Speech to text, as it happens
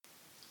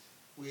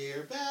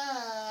We're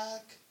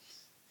back.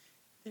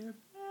 They're back.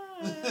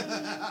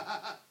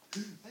 I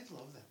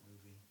love that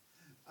movie.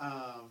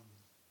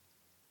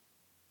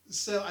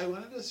 So I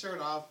wanted to start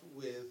off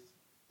with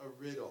a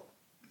riddle.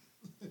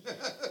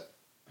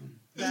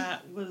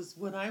 That was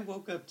what I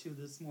woke up to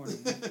this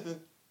morning.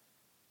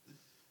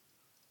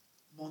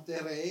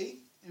 Monterrey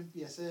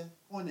empieza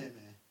con M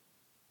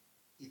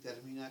y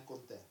termina con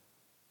T.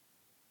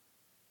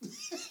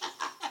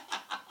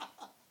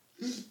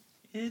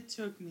 It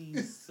took me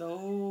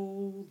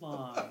so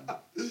long.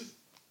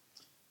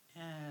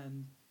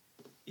 And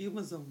it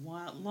was a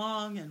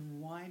long and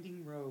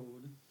winding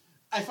road.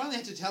 I finally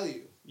had to tell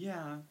you.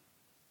 Yeah.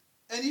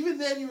 And even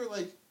then you were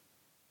like,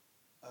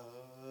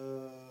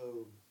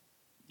 oh.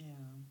 Yeah.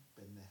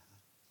 Pendeja.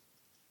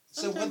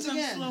 Sometimes So once I'm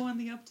again, slow on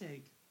the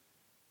uptake.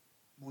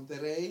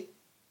 Monterrey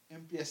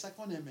empieza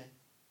con M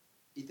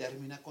y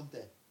termina con T.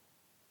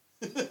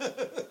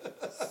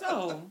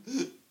 So,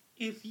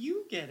 if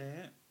you get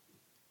it,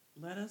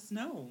 let us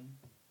know.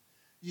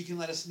 You can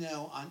let us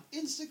know on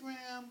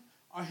Instagram.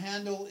 Our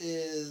handle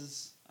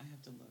is... I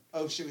have to look.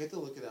 Oh, shit, we have to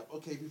look it up.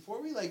 Okay,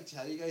 before we,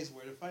 tell you guys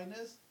where to find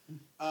us,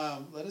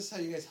 let us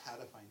tell you guys how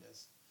to find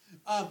us.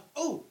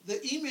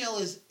 The email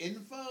is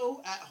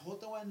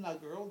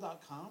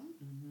info@jotoandlagirl.com.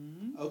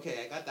 Mm-hmm.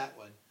 Okay, I got that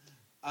one.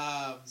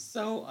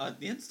 So,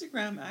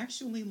 Instagram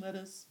actually let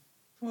us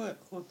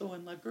put Joto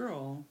and La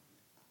Girl,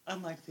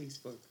 unlike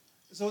Facebook.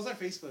 So what's our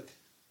Facebook?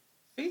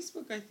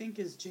 Facebook, I think,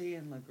 is J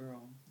and La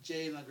Girl.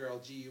 J and La Girl,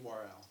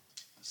 GURL.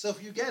 So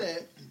if you get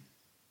it,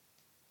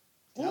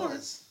 tell Or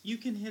us. you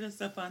can hit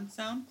us up on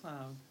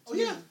SoundCloud. Oh,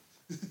 yeah.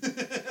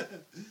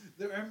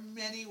 There are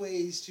many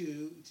ways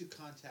to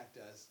contact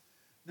us.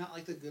 Not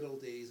like the good old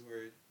days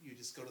where you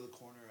just go to the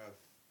corner of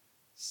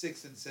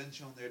 6th and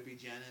Central and there'd be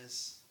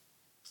Janice.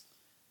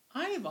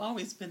 I have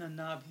always been a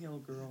Nob Hill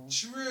girl.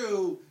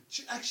 True.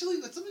 Actually,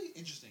 that's something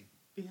interesting.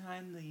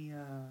 Behind the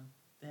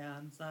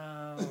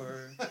Danza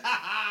or...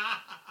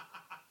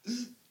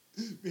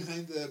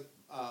 Behind the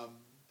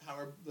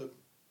the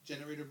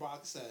generator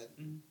box at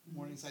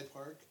Morningside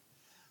Park.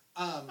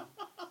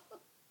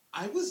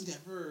 I was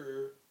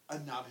never a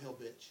Nob Hill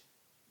bitch.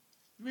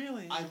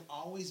 Really? I've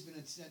always been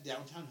a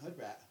downtown hood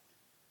rat.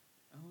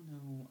 Oh,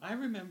 no. I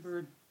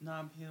remember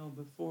Nob Hill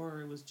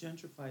before it was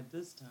gentrified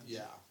this time.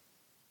 Yeah.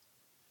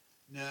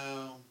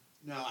 No,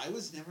 I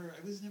was never,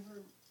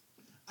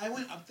 I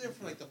went up there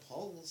for, the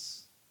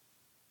Pulse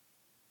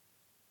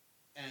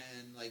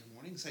and,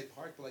 Morningside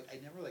Park, but, I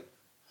never,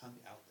 hung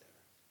out there.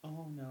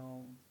 Oh,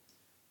 no.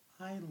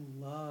 I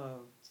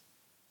loved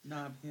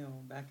Nob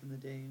Hill back in the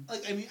day.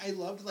 I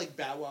loved,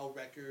 Bow Wow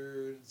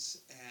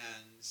Records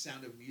and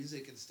Sound of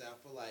Music and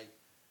stuff, but,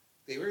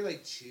 they were,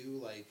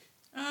 too,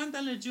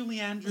 Andale,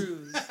 Julie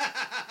Andrews.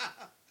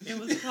 It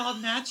was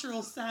called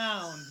Natural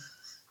Sound.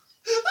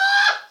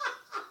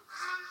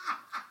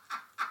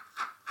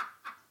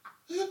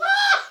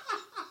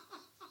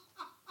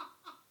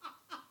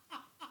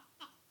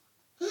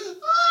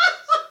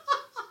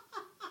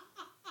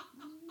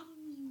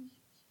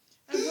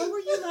 And what were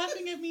you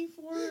laughing at me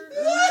for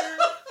earlier?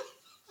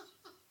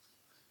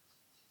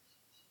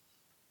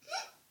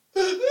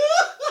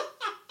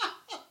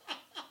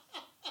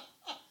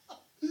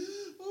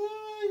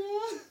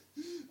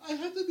 I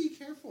have to be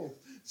careful.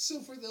 So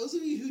for those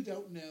of you who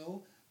don't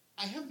know,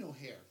 I have no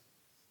hair.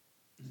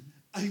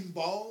 I'm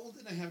bald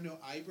and I have no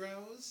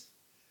eyebrows.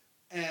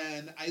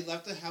 And I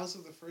left the house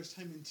for the first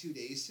time in 2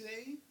 days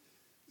today.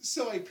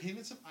 So I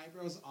painted some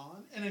eyebrows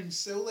on and I'm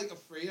so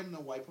afraid I'm going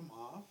to wipe them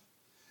off.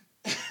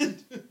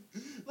 And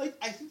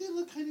I think they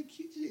look kind of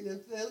cute today.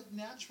 They look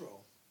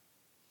natural.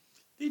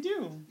 They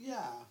do.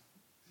 Yeah.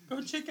 Go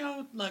check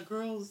out La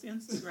Girl's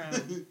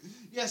Instagram.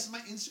 Yes, my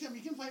Instagram.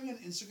 You can find me on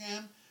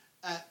Instagram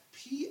at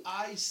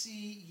Picullus.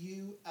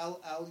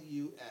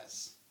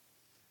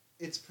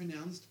 It's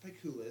pronounced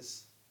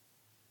Piculus.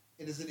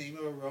 It is the name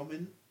of a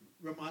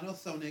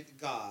Romanothonic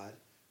god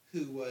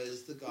who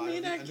was the god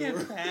of the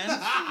underworld.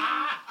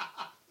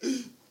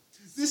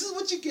 This is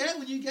what you get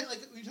when you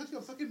talk to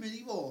a fucking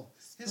medieval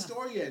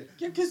historian.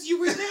 Yeah, because you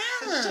were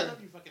there. Shut up,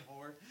 you fucking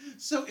whore.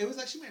 So it was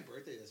actually my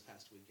birthday this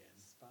past weekend.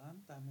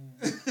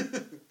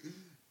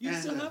 You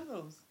still have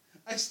those?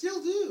 I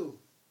still do.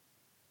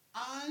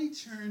 I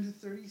turned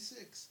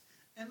 36.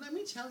 And let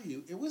me tell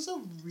you, it was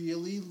a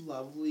really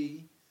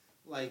lovely,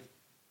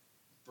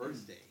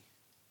 birthday.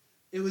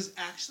 It was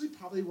actually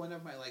probably one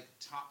of my,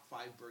 top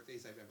 5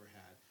 birthdays I've ever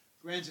had.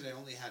 Granted, I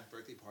only had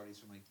birthday parties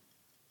from, let's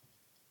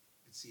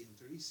see, I'm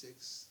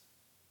 36.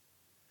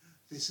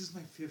 This is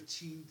my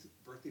 15th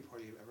birthday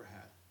party I've ever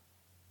had.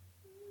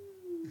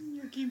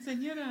 Your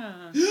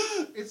quinceañera.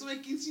 It's my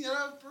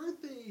quinceañera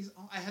birthdays.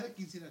 Oh, I had a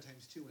quinceañera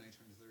times 2 when I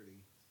turned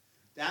 30.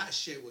 That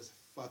shit was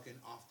fucking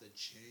off the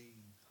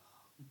chain.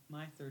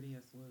 My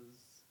 30th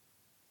was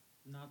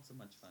not so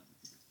much fun.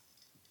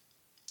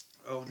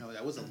 Oh no,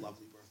 that was a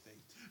lovely birthday.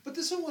 But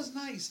this one was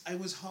nice. I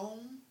was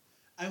home.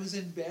 I was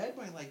in bed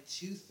by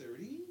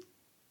 2:30.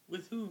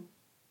 With who?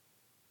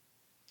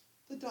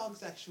 The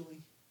dogs,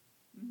 actually.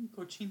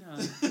 Cochina.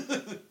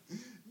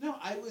 No,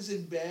 I was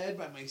in bed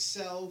by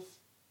myself.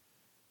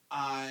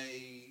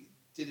 I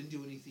didn't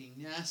do anything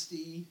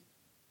nasty.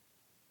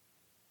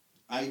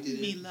 I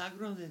didn't.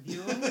 Milagro de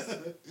Dios.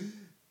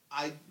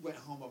 I went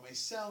home by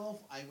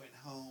myself. I went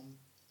home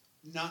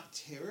not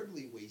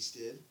terribly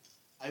wasted.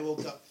 I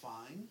woke up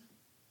fine.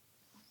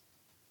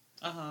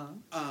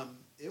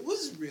 It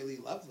was really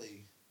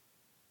lovely.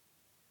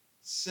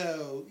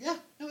 So, yeah,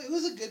 no, it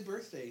was a good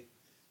birthday.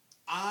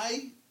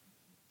 I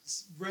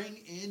rang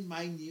in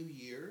my new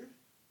year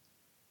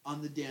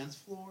on the dance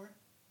floor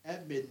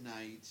at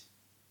midnight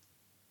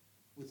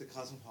with the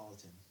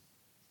Cosmopolitan.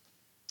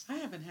 I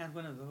haven't had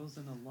one of those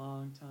in a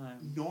long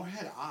time. Nor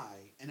had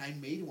I, and I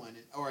made one,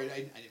 I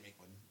didn't make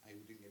one. I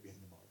didn't get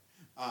behind the bar.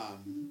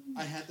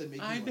 I had to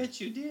make. I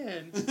bet you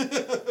did.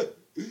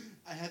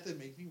 I had to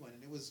make me one,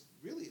 and it was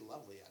really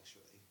lovely,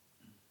 actually.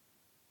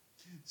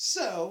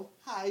 So,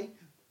 hi,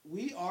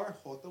 we are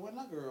Joto and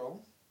La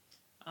Girl.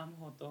 I'm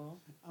Joto.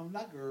 I'm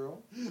La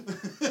Girl.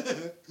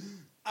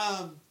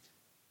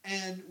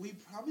 And we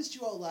promised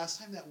you all last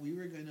time that we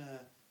were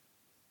gonna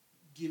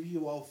give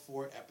you all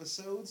 4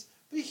 episodes,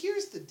 but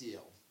here's the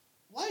deal.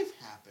 Life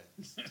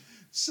happens.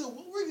 So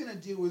what we're going to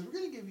do is we're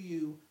going to give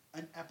you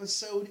an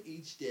episode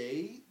each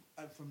day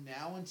from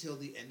now until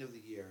the end of the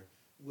year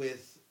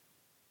with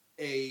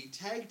a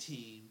tag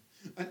team,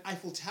 an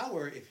Eiffel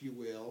Tower, if you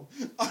will,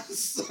 on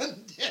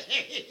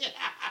Sunday.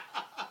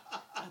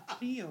 A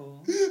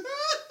trio.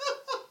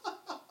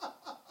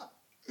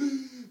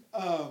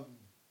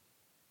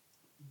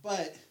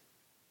 But...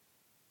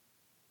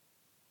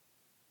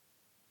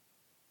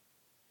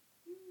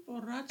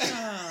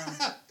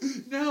 Borracha.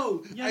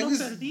 No. Ya lo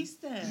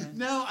perdiste.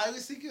 No, I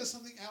was thinking of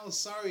something else.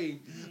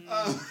 Sorry.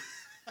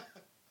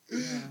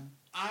 Yeah.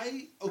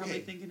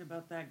 Probably thinking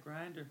about that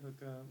grinder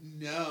hookup.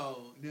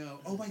 No.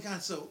 Oh my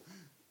God. So,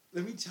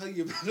 let me tell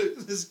you about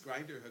this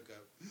grinder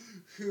hookup.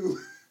 Who,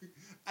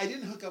 I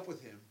didn't hook up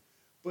with him,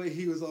 but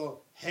he was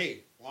all,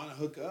 "Hey, want to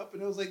hook up?"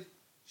 And I was like,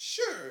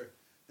 "Sure."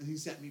 And he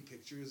sent me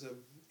pictures of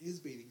his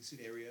bathing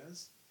suit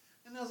areas,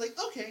 and I was like,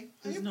 "Okay."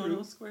 His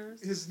no-no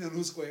squares. His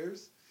no-no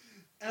squares.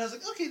 And I was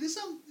like, "Okay, this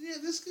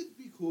could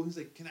be cool." He's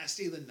like, "Can I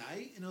stay the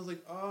night?" And I was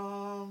like,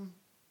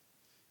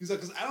 He's like,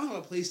 "Because I don't have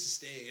a place to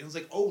stay." And I was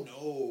like, "Oh,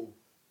 no.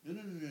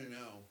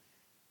 No.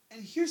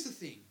 And here's the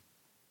thing.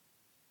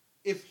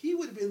 If he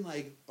would have been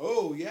like,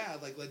 "Oh, yeah,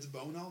 like, let's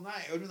bone all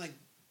night," I would have been like,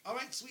 "All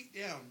right, sweet,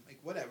 down." Like,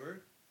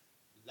 whatever.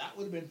 That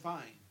would have been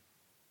fine.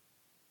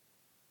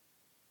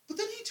 But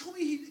then he told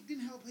me he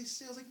didn't have a place to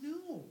stay. I was like,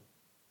 "No."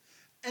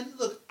 And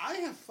look, I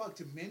have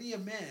fucked many a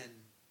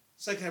man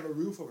so I could have a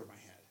roof over my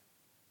head.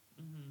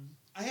 Mm-hmm.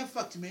 I have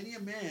fucked many a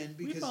man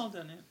because we've all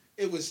done it.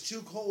 It was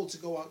too cold to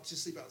go out to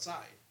sleep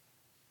outside.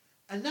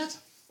 And that's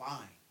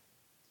fine.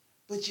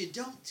 But you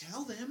don't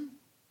tell them.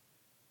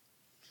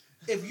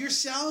 If you're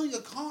selling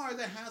a car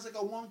that has like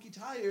a wonky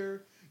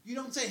tire, you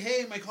don't say,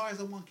 "Hey, my car has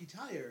a wonky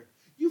tire."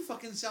 You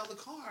fucking sell the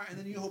car and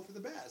then you hope for the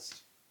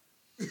best.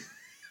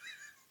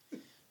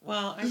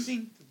 Well, I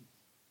think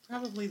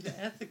probably the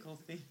ethical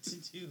thing to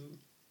do.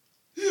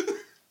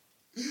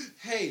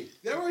 Hey,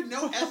 there are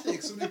no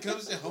ethics when it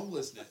comes to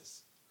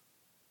homelessness.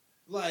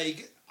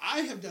 Like,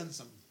 I have done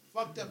some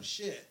fucked up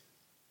shit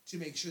to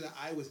make sure that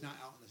I was not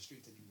out on the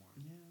streets anymore.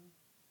 Yeah.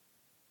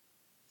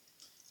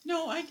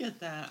 No, I get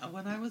that.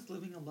 When I was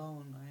living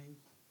alone,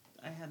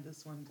 I had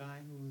this one guy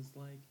who was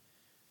like,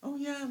 "Oh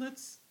yeah,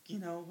 let's,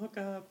 hook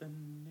up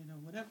and,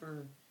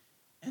 whatever."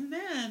 And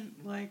then,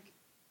 like,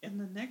 in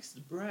the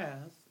next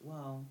breath,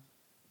 well,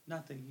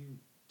 not that you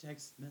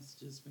text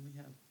messages really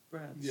have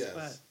breaths, yes.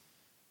 But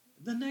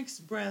the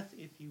next breath,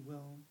 if you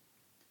will,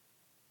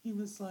 he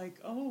was like,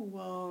 "Oh,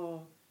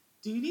 well,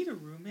 do you need a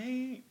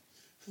roommate?"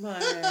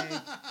 Like,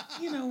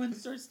 and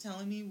starts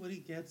telling me what he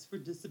gets for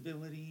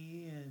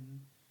disability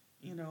and,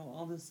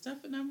 all this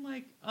stuff. And I'm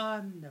like,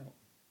 no.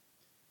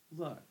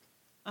 Look,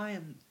 I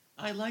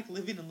like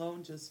living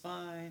alone just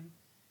fine.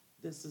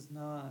 This is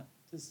not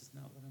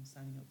what I'm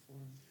signing up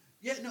for.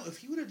 Yeah, no, if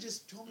he would have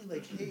just told me,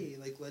 like, "Hey,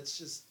 like, let's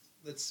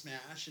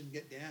smash and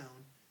get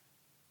down,"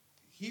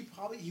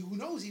 who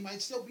knows, he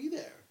might still be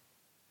there.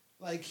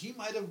 Like, he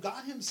might have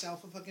got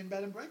himself a fucking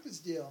bed and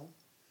breakfast deal.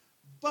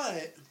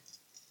 But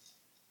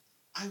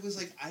I was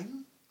like,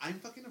 I'm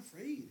fucking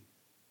afraid.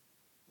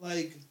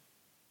 Like,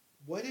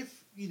 what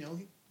if, he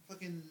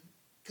fucking...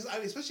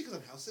 especially because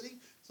I'm house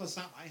sitting, so it's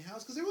not my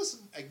house. Because there was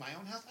some, like, my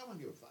own house, I wouldn't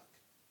give a fuck.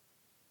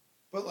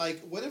 But,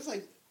 like, what if,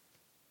 like,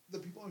 the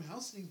people I'm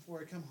house sitting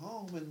for come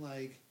home and,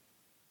 like,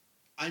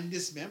 I'm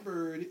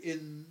dismembered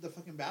in the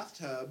fucking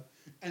bathtub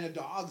and a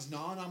dog's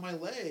gnawing on my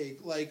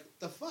leg? Like,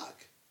 the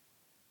fuck?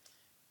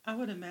 I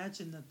would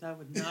imagine that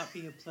would not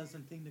be a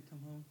pleasant thing to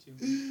come home to.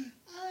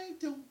 I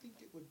don't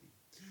think it would be.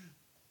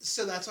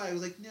 So that's why I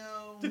was like,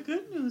 no. The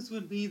good news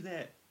would be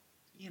that,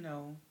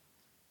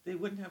 they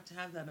wouldn't have to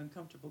have that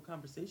uncomfortable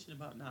conversation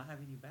about not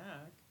having you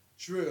back.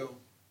 True.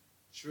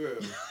 True.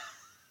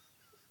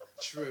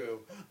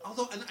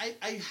 Although, and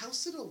I house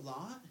sit a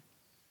lot,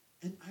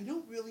 and I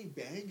don't really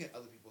bang at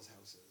other people's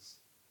houses.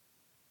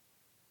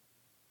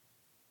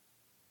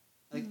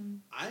 Like,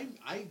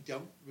 I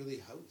don't really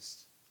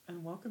host.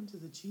 And welcome to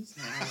the cheese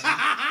house.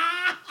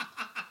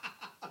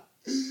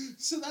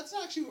 So that's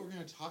actually what we're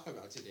going to talk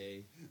about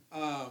today.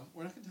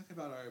 We're not going to talk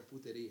about our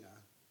puteria.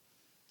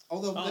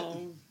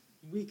 Although,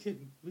 we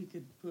could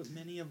put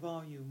many a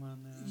volume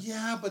on that.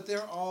 yeah, but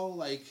they're all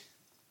like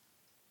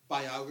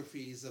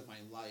biographies of my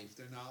life.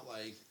 They're not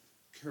like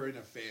current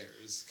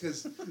affairs.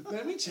 Because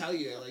let me tell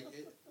you,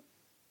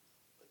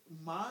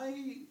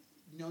 my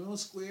no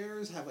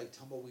squares have like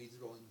tumbleweeds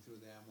rolling through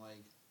them.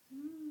 Like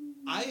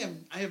I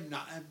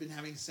have been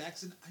having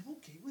sex, and I'm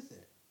okay with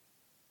it.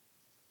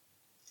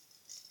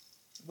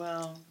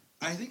 Well,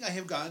 I think I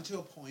have gotten to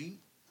a point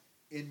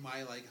in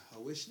my like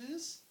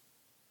hoishness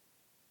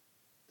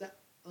that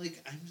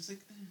like I'm just like.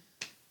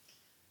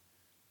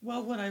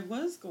 Well, what I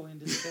was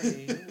going to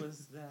say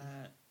was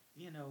that,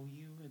 you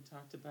had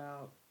talked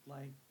about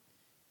like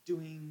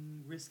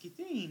doing risky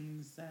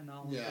things and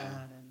all of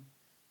that, and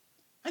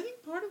I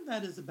think part of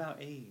that is about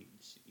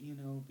age,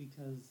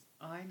 because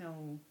I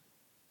know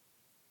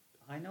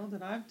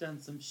that I've done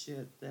some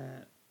shit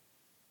that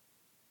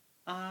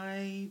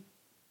I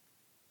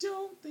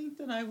don't think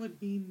that I would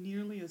be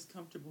nearly as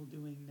comfortable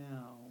doing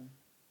now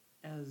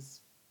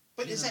as.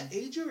 But is that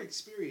age or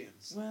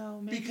experience?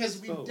 Well, maybe because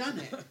it's we've both. done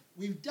it.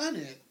 We've done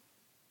it,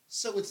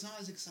 so it's not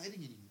as exciting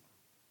anymore.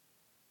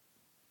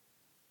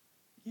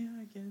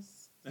 Yeah, I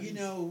guess.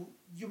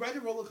 You ride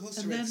a roller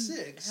coaster and then at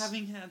 6.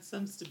 Having had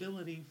some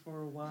stability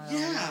for a while.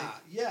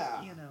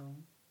 Yeah.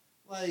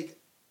 Like,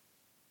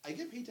 I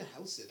get paid to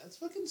house it. That's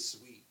fucking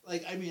sweet.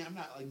 Like, I mean, I'm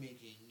not like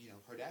making,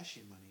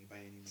 Kardashian money by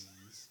any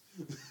means.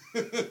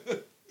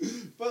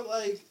 But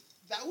like,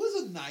 that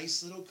was a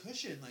nice little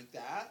cushion. Like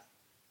that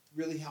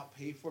really helped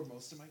pay for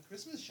most of my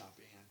Christmas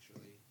shopping,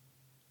 actually.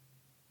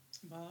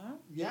 Bob?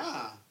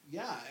 Yeah.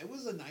 It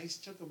was a nice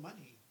chunk of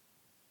money.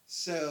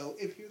 So,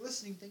 if you're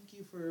listening, thank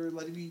you for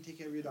letting me take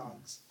care of your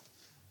dogs.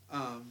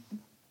 And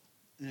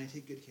I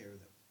take good care of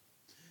them.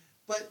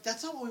 But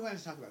that's not what we wanted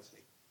to talk about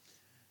today.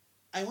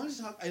 I wanted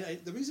to talk...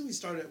 the reason we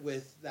started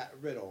with that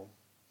riddle...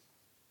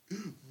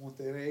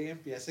 Monterrey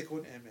empieza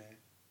con M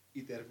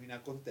y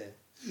termina con T.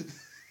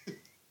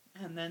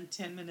 And then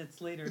 10 minutes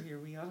later, here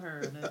we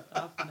are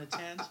off on a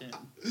tangent.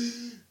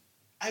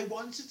 I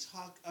wanted to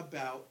talk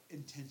about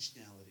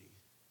intentionality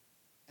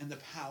and the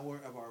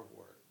power of our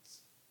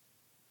words.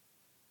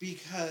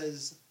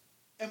 Because,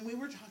 and we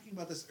were talking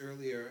about this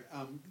earlier,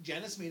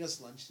 Janice made us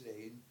lunch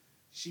today, and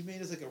she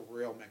made us like a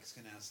real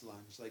Mexican-ass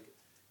lunch. Like,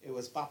 it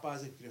was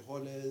papas and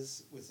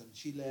frijoles with some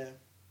chile.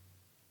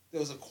 There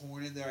was a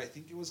corn in there. I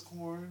think it was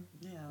corn.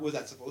 Yeah. Was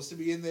that supposed to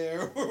be in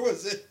there, or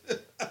was it?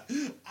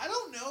 I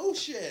don't know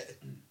shit.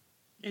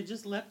 It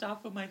just leapt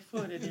off of my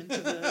foot and into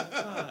the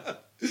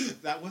pot.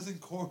 That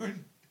wasn't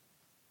corn.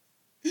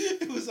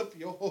 It was a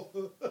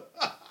piojo.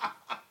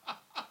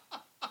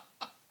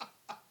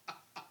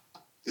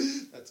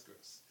 That's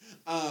gross.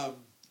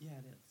 Yeah,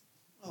 it is.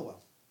 Oh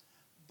well.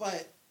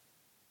 But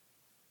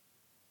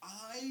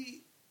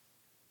I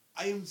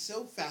am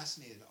so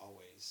fascinated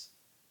always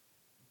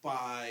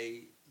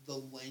by the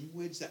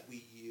language that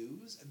we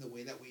use and the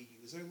way that we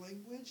use our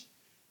language,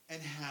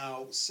 and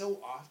how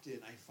so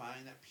often I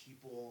find that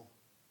people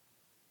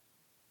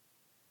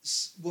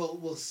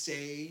will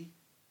say,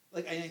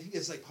 like, I think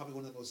it's like probably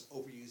one of the most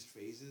overused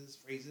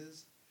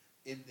phrases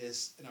in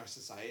our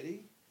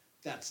society.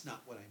 That's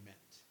not what I meant.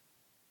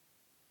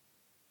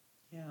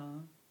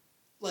 Yeah.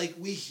 Like,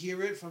 we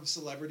hear it from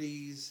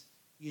celebrities,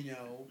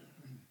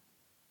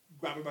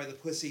 grab her by the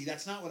pussy.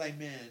 That's not what I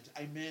meant.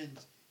 I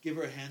meant give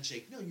her a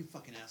handshake. No, you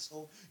fucking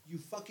asshole. You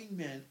fucking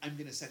meant I'm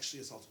going to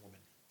sexually assault a woman.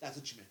 That's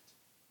what you meant.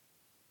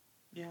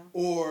 Yeah.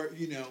 Or,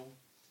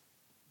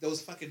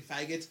 those fucking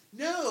faggots.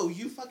 No,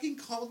 you fucking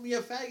called me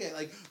a faggot.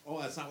 Like, oh,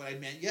 that's not what I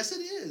meant. Yes,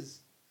 it is.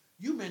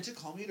 You meant to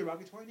call me a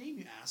derogatory name,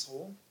 you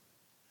asshole.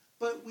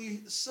 But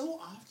we so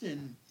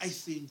often, I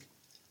think,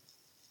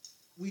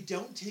 we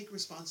don't take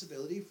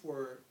responsibility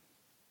for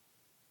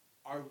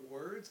our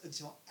words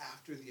until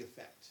after the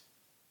effect.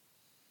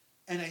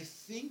 And I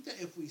think that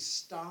if we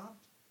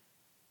stopped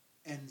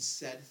and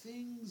said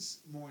things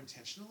more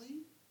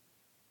intentionally,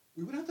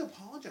 we wouldn't have to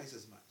apologize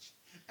as much.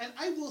 And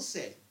I will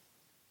say,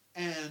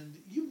 and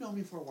you've known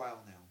me for a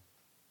while now,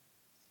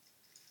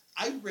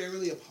 I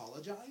rarely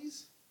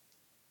apologize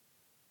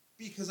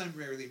because I'm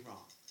rarely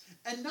wrong.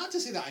 And not to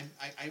say that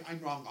I'm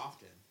wrong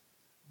often,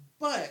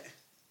 but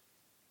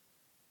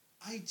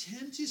I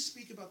tend to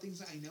speak about things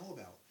that I know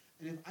about.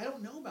 And if I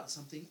don't know about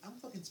something, I'll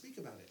fucking speak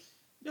about it.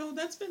 No,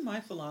 that's been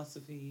my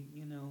philosophy.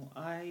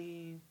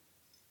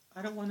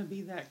 I don't want to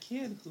be that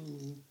kid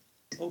who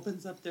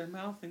opens up their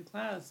mouth in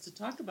class to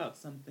talk about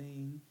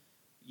something,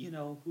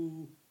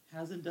 who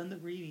hasn't done the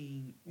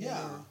reading.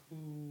 Yeah. Or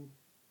who,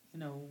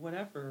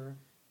 whatever.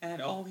 And,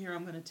 here,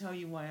 I'm going to tell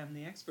you why I'm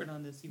the expert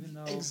on this, even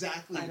though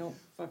exactly. I don't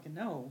fucking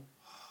know.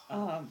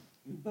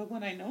 But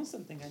when I know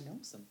something, I know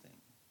something.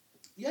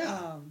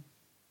 Yeah.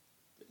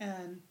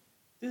 And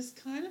this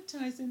kind of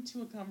ties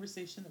into a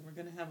conversation that we're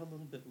going to have a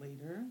little bit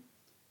later.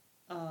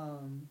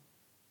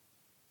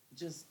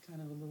 Just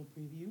kind of a little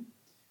preview.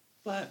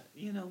 But,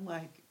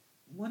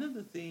 one of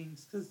the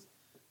things, because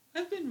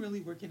I've been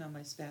really working on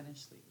my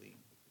Spanish lately.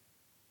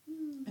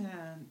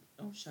 And,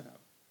 shut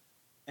up.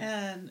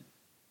 And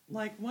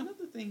like one of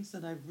the things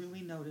that I've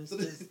really noticed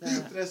is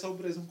that Tres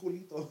hombres, un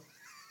culito.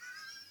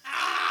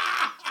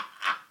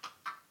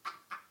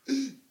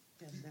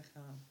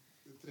 pendeja.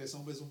 Tres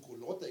hombres, un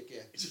culote,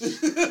 ¿qué?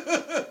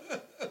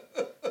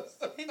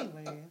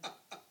 Anyway,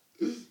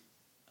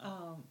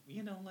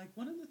 you know, like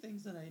one of the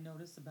things that I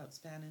notice about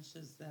Spanish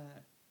is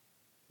that,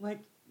 like,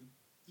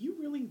 you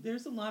really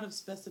there's a lot of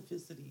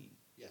specificity,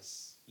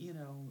 Yes. you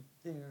know,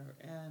 there,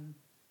 and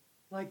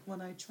like when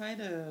I try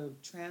to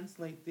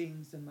translate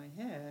things in my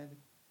head,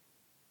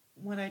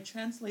 when I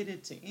translate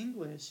it to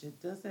English, it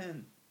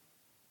doesn't,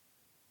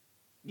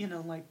 you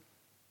know, like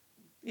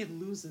it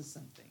loses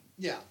something.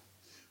 Yeah.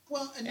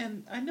 Well,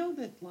 And I know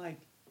that,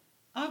 like,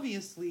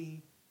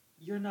 obviously,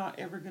 you're not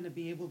ever going to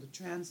be able to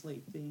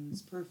translate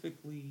things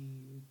perfectly,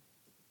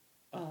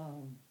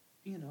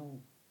 you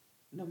know,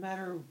 no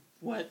matter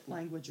what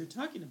language you're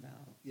talking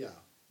about. yeah.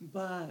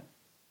 But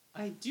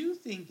I do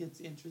think it's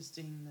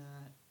interesting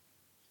that,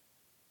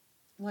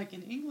 like,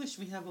 in English,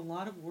 we have a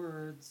lot of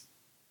words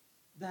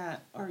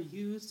that are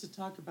used to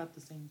talk about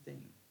the same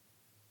thing,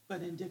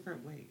 but in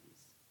different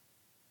ways.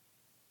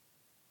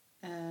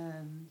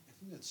 And, I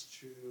think that's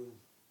true.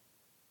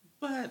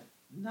 but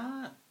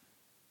not,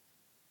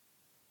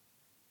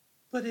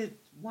 but it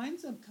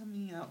winds up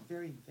coming out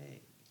very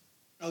vague,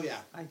 Oh yeah.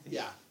 I think.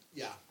 Yeah.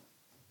 Yeah.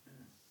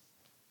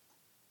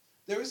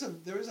 There is a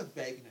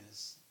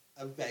vagueness,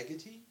 a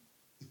vaguity.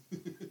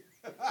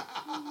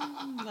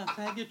 La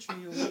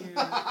faggotry over here.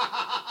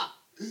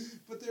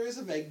 But there is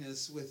a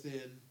vagueness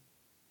within.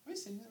 Am I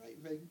saying that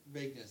right?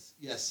 Vagueness.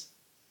 Yes.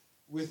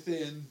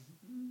 Within.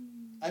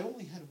 I've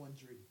only had one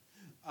drink.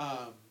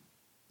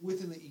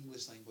 Within the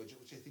English language,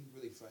 which I think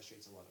really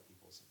frustrates a lot of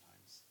people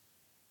sometimes.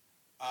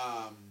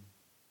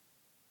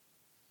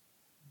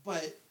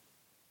 But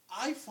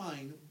I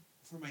find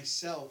for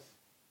myself,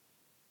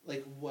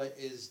 like what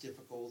is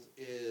difficult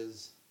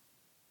is,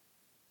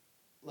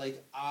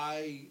 like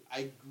I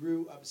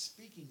grew up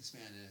speaking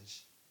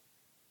Spanish,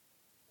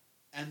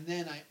 and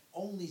then I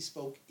only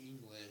spoke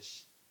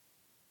English,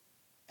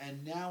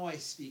 and now I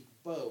speak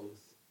both.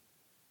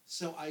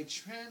 So I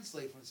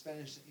translate from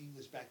Spanish to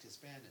English back to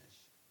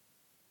Spanish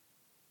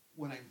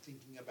when I'm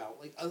thinking about,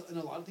 like, and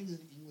a lot of things in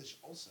English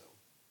also.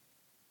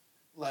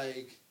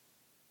 Like,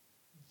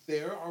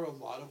 there are a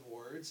lot of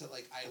words that,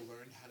 like, I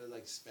learned how to,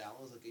 like,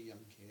 spell as, like, a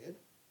young kid,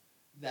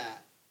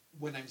 that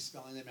when I'm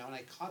spelling them out, and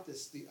I caught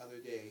this the other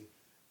day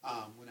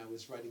when I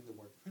was writing the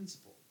word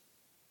principle.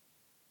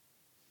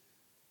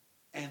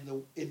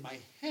 And in my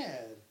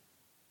head,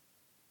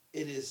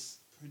 it is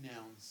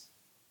pronounced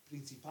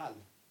principal.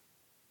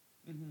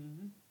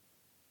 Mm-hmm.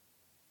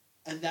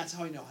 And that's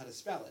how I know how to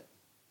spell it.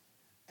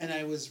 And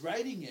I was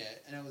writing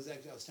it, and I was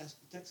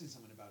texting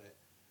someone about it,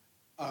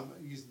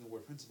 using the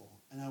word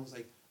principle. And I was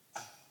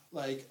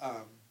like,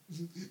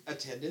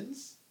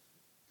 attendance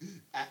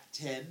at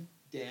 10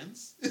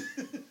 dance.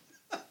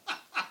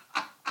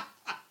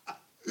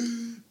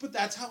 But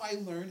that's how I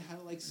learned how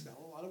to, like, spell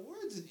a lot of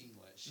words in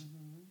English.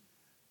 Mm-hmm.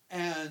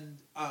 And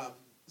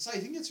so I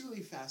think it's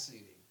really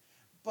fascinating.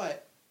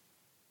 But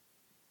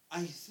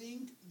I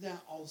think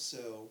that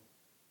also,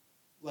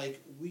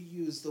 like, we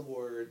use the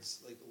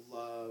words like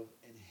love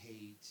and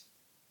hate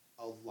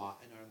a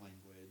lot in our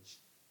language,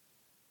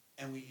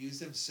 and we use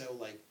them so,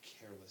 like,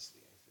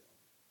 carelessly, I feel.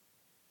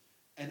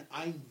 And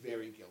I'm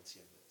very guilty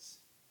of this.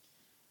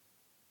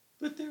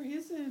 But there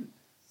isn't.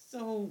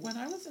 So when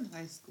I was in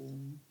high school,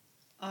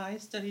 I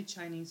studied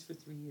Chinese for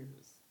 3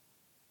 years.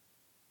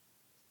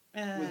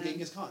 And With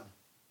Genghis Khan.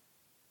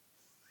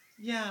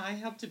 yeah, I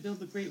helped to build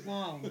the Great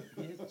Wall,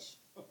 bitch.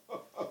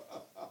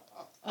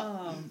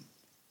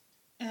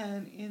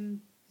 And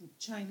in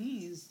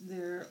Chinese,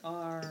 there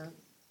are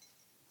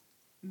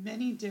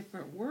many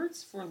different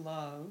words for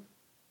love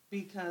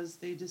because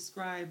they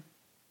describe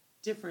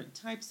different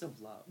types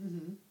of love.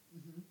 Mm-hmm.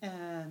 Mm-hmm.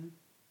 And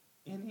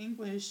in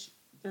English,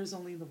 there's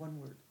only the one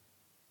word,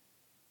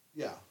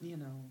 Yeah. you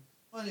know.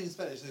 Well, in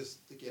Spanish, there's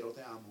te quiero,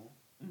 te amo.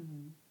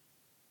 Mm-hmm.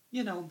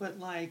 You know, but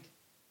like,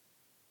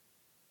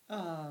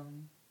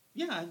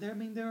 yeah,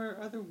 there are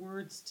other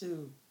words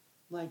to,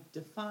 like,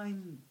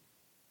 define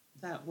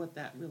that, what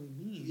that really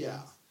means.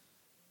 Yeah.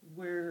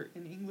 Where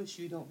in English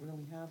you don't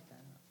really have that.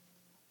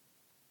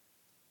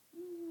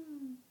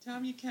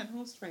 Tom, you can't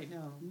host right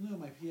now. No,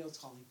 my PL's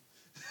calling.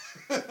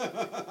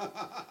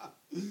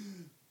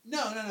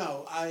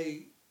 No.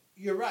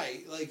 You're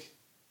right. Like,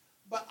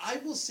 but I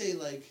will say,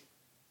 like,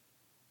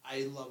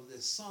 I love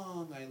this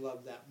song, I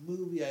love that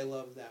movie, I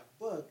love that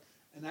book,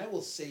 and I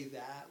will say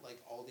that,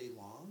 like, all day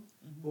long.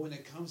 Mm-hmm. But when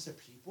it comes to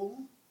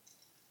people,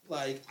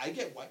 like, I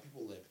get white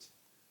people lipped.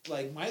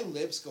 Like, my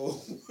lips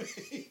go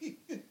away.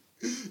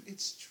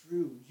 It's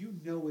true. You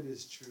know it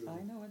is true.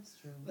 I know it's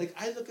true. Like,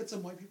 I look at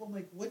some white people, I'm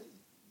like,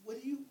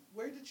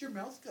 where did your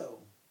mouth go?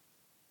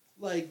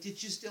 Like,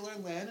 did you steal our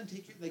land and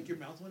take your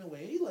mouth went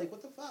away? Like,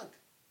 what the fuck?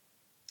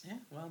 Yeah,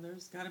 well,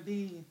 there's got to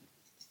be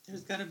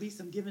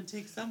some give and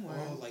take somewhere.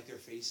 Oh, like their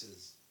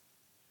faces.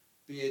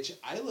 Bitch,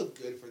 I look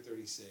good for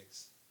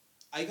 36.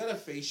 I got a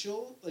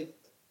facial, like,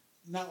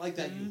 not like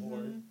that, you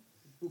whore.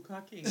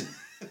 Bukake.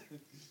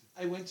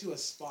 I went to a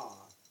spa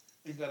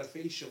and got a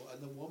facial,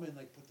 and the woman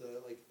like put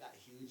the like that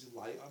huge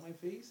light on my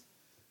face.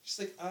 She's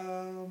like,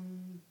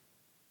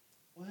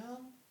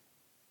 well,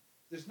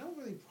 there's no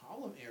really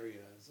problem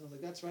areas. I was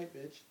like, that's right,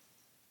 bitch.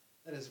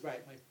 That is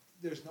right.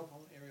 There's no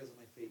problem areas on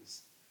my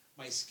face.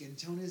 My skin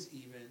tone is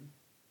even.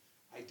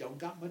 I don't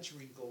got much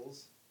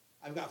wrinkles.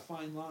 I've got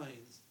fine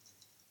lines.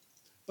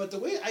 But the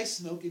way I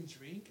smoke and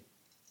drink,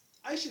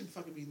 I should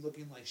fucking be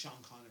looking like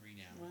Sean Connery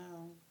now.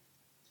 Wow.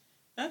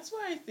 That's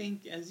why I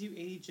think as you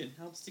age, it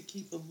helps to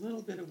keep a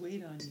little bit of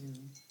weight on you,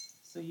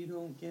 so you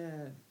don't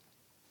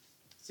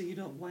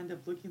wind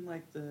up looking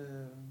like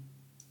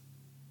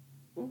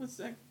what was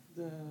that,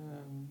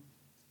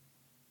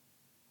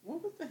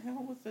 what was the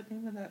hell was the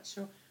name of that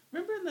show?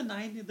 Remember in the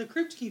 90s, The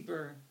Crypt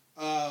Keeper?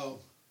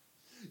 Oh,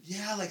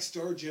 yeah, like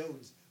Star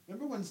Jones.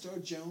 Remember when Star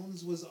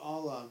Jones was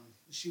all,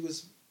 she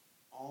was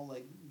all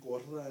like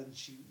gorda and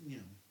she,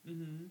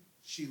 Mm-hmm.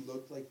 she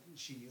looked like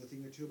she knew a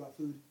thing or two about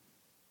food.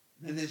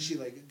 And then she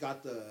like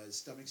got the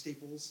stomach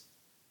staples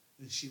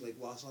and she like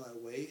lost all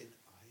that weight. And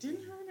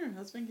didn't her and her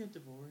husband get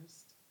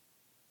divorced?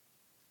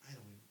 I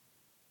don't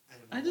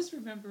know. I just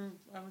remember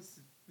I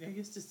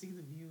used to see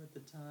The View at the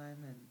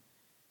time, and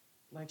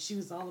like she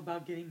was all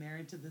about getting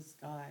married to this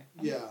guy.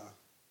 Yeah.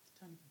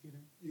 Tiny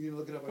computer. You can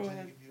look it up on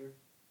tiny computer.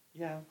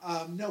 Yeah.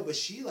 No, but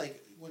she like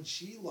when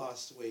she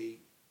lost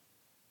weight,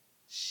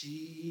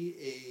 she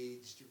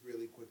aged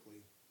really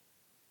quickly.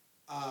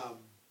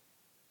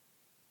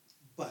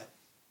 But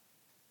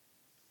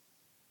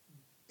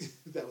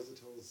that was a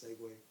total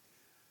segue.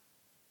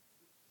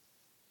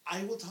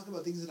 I will talk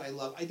about things that I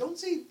love. I don't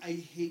say I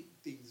hate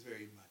things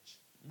very much.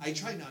 Mm-hmm. I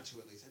try not to,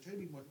 at least. I try to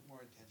be more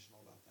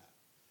intentional about that.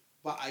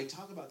 But I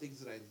talk about things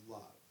that I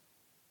love,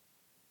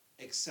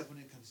 except when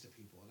it comes to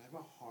people. And I have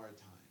a hard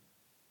time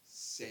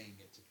saying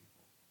it to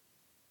people.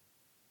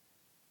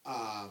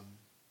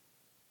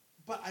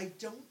 But I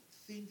don't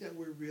think that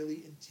we're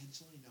really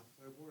intentional enough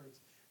with our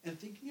words. And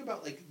thinking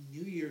about like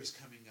New Year's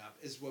coming up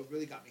is what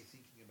really got me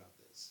thinking about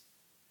this.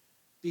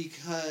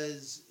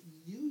 Because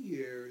New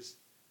Year's,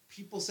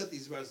 people set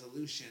these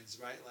resolutions,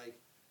 right? Like,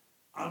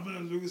 I'm going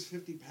to lose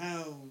 50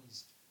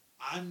 pounds.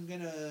 I'm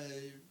going to,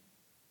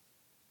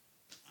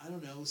 I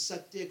don't know,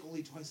 suck dick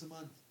only twice a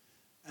month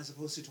as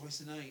opposed to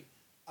twice a night.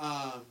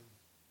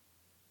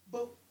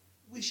 But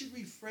we should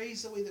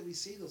rephrase the way that we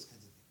say those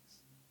kinds of things.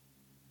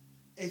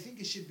 I think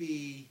it should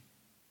be,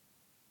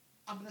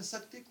 I'm going to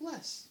suck dick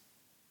less.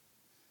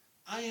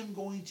 I am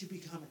going to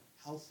become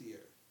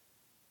healthier.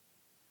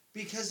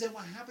 Because then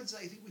what happens is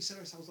I think we set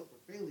ourselves up for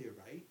failure,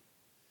 right?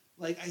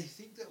 Like, I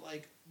think that,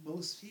 like,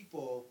 most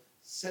people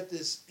set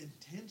this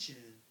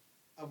intention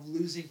of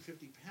losing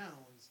 50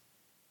 pounds,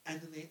 and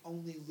then they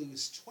only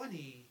lose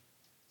 20,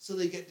 so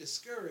they get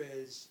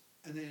discouraged,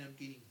 and they end up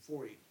gaining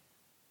 40.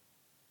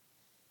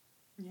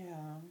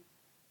 Yeah.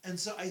 And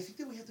so I think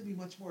that we have to be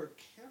much more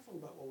careful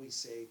about what we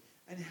say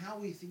and how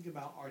we think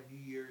about our New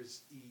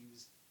Year's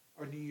Eves,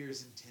 our New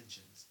Year's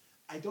intentions.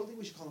 I don't think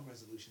we should call them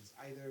resolutions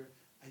either.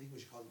 I think we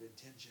should call them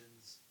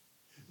intentions.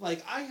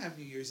 Like, I have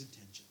New Year's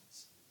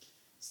intentions.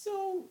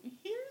 So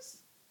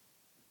here's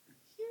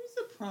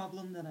a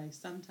problem that I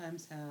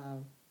sometimes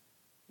have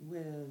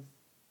with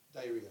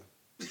diarrhea.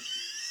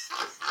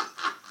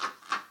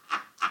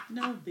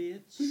 No,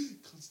 bitch.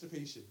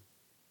 Constipation.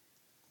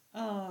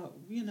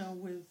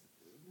 With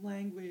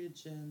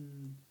language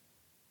and,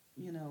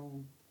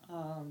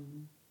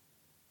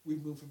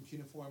 we've moved from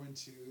cuneiform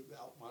into the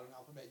modern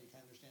alphabet. You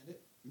can't understand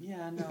it?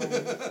 Yeah, no.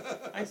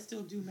 I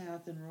still do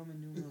math in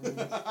Roman numerals.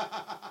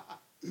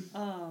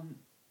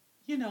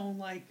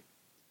 Like,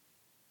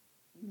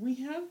 we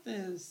have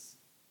this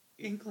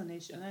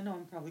inclination, and I know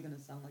I'm probably going to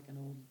sound like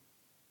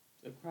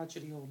a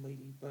crotchety old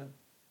lady, but,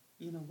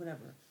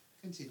 whatever.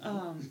 Continue.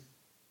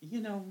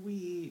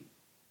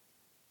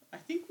 I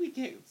think we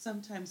get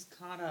sometimes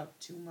caught up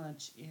too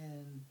much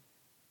in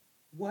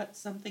what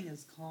something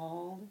is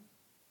called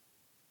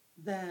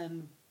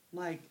than,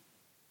 like,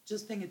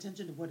 just paying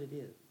attention to what it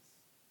is.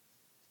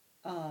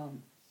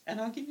 And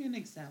I'll give you an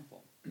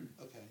example.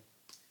 Okay.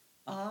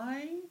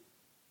 I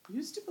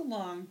used to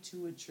belong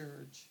to a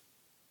church,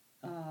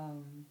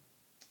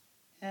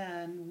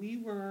 and we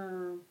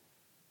were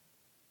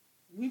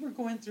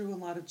going through a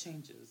lot of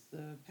changes.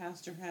 The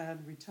pastor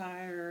had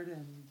retired,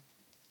 and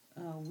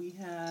we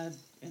had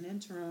an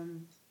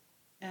interim,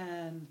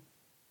 and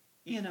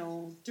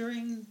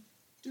during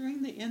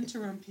the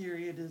interim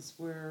period is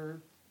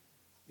where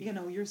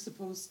you're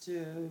supposed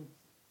to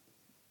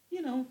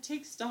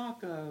take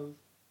stock of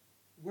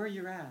where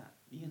you're at,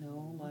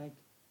 like,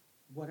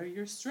 what are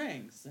your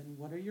strengths and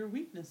what are your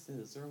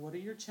weaknesses, or what are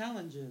your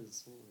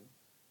challenges, or,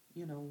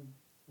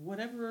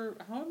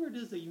 however it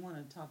is that you want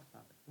to talk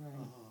about it, right?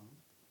 Uh-huh.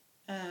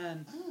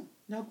 And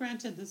now,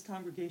 granted, this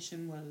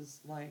congregation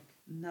was like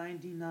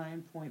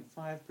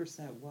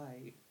 99.5%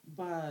 white,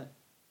 but,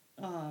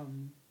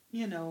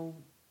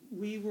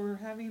 we were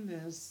having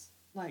this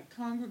like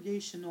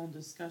congregational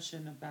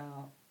discussion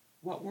about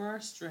what were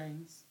our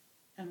strengths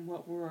and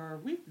what were our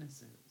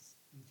weaknesses.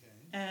 Okay.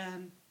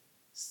 And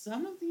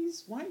some of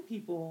these white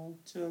people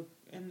took,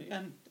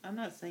 and I'm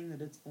not saying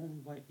that it's only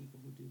white people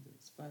who do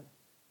this, but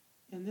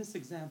in this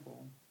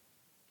example,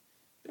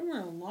 there were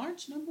a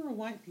large number of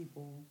white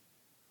people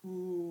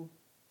who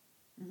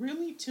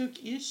really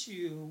took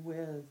issue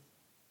with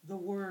the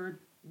word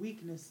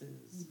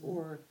weaknesses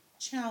or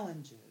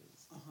challenges.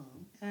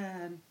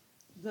 And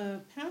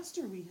the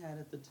pastor we had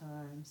at the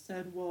time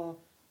said, well,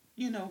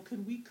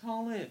 could we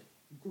call it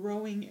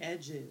growing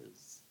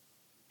edges?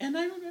 And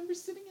I remember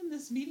sitting in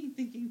this meeting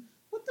thinking,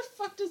 what the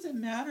fuck does it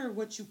matter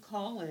what you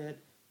call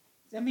it?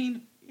 I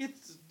mean,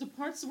 it's the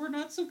parts we're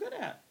not so good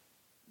at.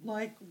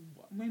 Like,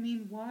 I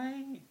mean,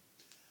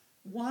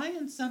 why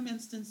in some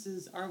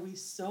instances are we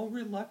so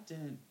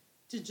reluctant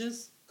to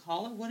just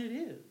call it what it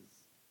is?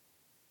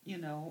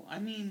 I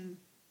mean,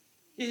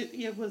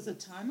 it was a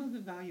time of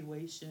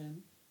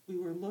evaluation. We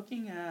were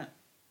looking at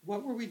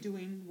what were we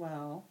doing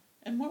well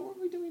and what were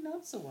we doing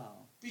not so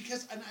well.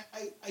 Because, and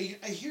I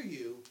hear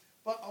you,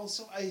 but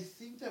also I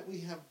think that we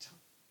have,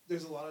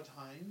 there's a lot of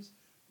times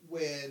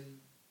when,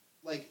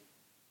 like,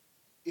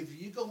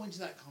 if you go into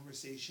that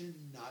conversation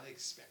not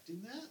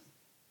expecting that,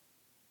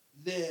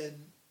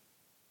 then,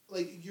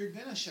 like, you're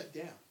gonna shut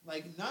down.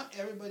 Like, not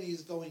everybody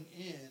is going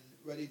in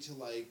ready to,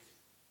 like,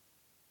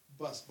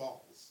 bust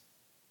balls.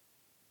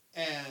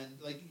 And,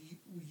 like,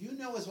 you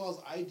know as well as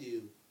I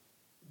do,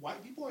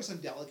 white people are some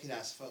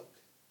delicate-ass folk.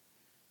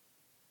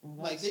 Well,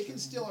 like, they can true.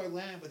 steal our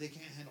land, but they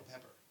can't handle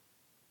pepper.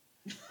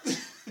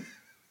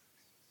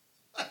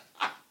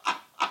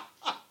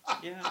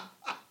 Yeah.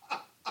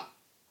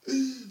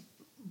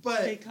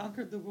 But they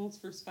conquered the world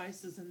for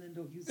spices and then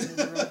don't use it in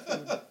their own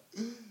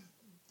food.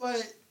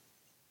 But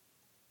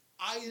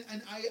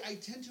I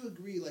tend to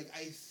agree. Like,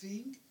 I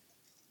think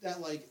that,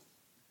 like,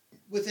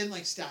 within,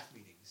 like, staff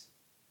meetings,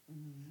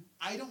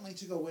 I don't like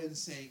to go in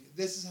saying,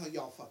 this is how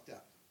y'all fucked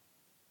up.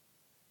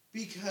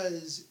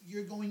 Because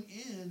you're going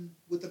in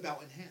with the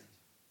belt in hand.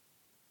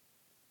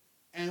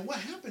 And what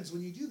happens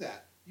when you do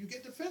that? You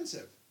get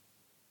defensive.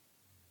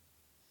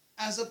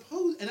 As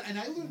opposed, and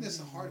I learned this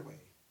the hard way.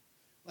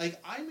 Like,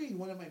 I made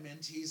one of my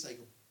mentees, like,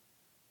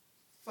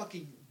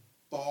 fucking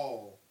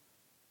bawl.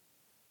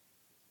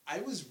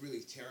 I was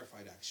really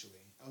terrified,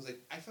 actually. I was like,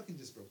 I fucking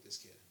just broke this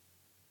kid.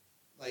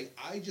 Like,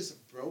 I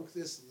just broke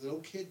this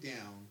little kid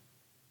down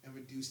and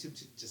reduced him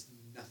to just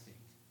nothing.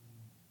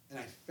 And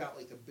I felt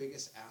like the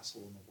biggest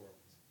asshole in the world.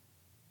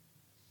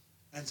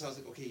 And so I was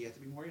like, okay, you have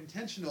to be more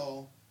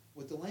intentional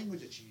with the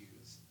language that you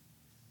use.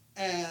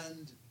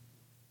 And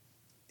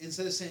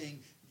instead of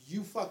saying,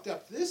 you fucked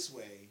up this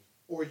way,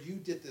 or you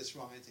did this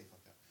wrong, I didn't say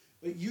fucked up,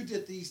 but you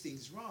did these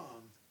things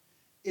wrong,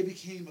 it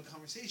became a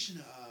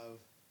conversation of,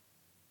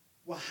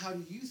 well, how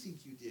do you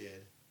think you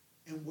did?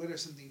 And what are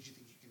some things you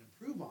think you can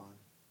improve on?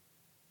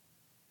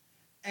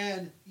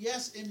 And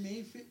yes, it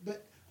may fit,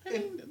 but I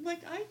mean,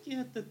 like, I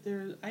get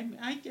that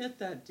I get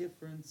that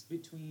difference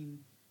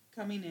between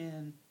coming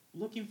in,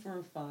 looking for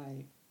a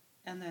fight,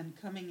 and then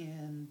coming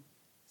in,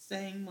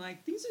 saying,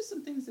 like, these are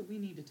some things that we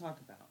need to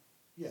talk about.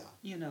 Yeah.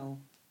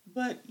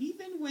 But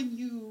even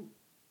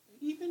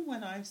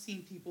when I've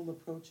seen people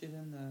approach it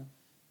in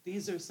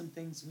these are some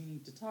things we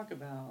need to talk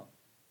about,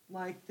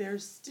 like,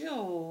 there's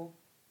still,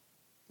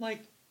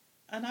 like,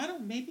 and I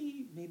don't,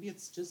 maybe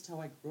it's just how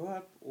I grew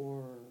up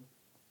or,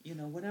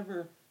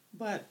 whatever,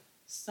 but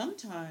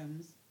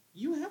sometimes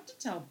you have to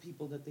tell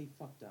people that they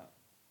fucked up.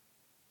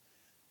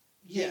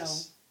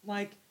 Yes.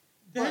 Like,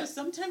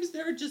 sometimes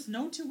there are just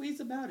no two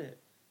ways about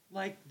it.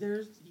 Like,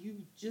 But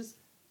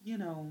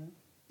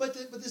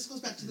this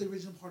goes back to the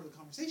original part of the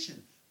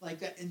conversation. Like,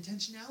 that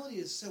intentionality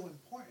is so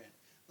important.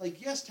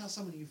 Like, yes, tell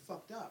someone you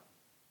fucked up.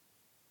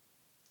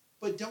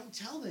 But don't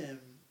tell them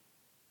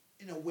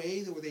in a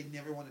way where they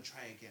never want to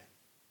try again.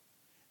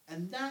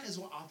 And that is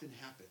what often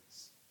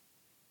happens.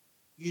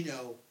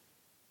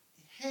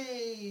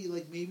 Hey,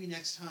 like, maybe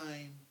next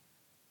time,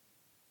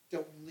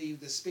 don't leave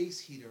the space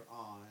heater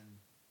on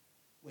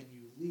when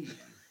you leave.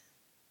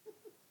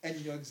 And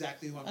you know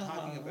exactly who I'm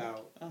talking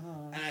about.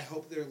 And I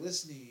hope they're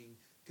listening,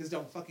 because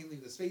don't fucking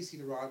leave the space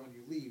heater on when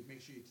you leave.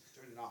 Make sure you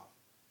turn it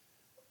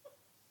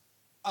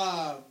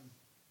off.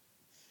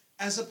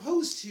 As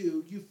opposed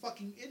to, you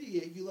fucking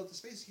idiot, you left the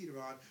space heater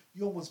on,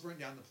 you almost burned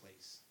down the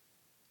place.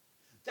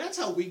 That's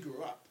how we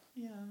grew up.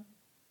 Yeah.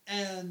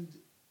 And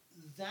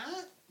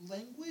that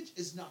language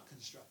is not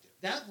constructive.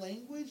 That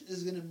language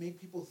is going to make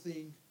people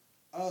think,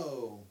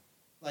 oh,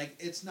 like,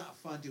 it's not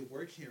fun to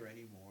work here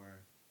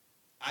anymore.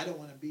 I don't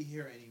want to be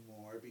here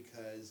anymore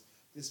because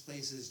this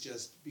place is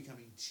just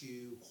becoming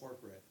too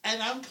corporate.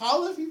 And I'm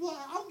calling people,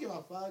 I don't give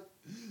a fuck.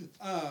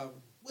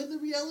 When the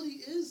reality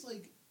is,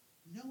 like,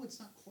 no, it's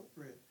not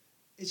corporate.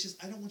 It's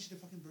just, I don't want you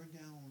to fucking burn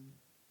down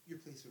your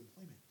place of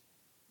employment.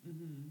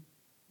 Mm-hmm.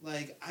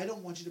 Like, I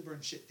don't want you to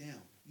burn shit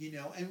down,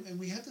 And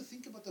we have to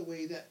think about the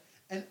way that,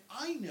 and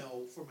I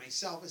know for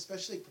myself,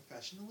 especially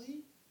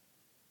professionally,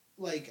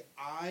 like,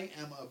 I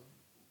am a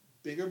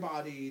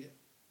bigger-bodied,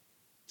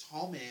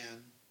 tall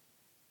man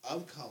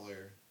of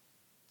color,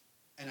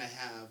 and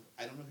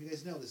I don't know if you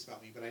guys know this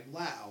about me, but I'm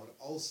loud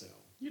also.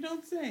 You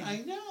don't say.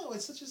 I know,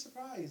 it's such a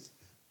surprise.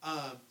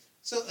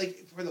 So,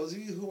 like, for those of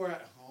you who are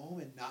at home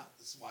and not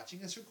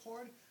watching us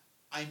record,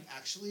 I'm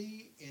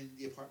actually in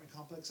the apartment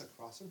complex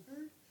across from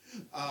her.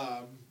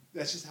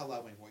 That's just how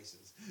loud my voice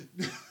is.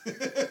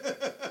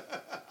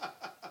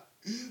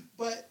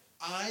 But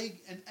I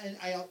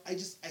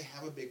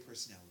have a big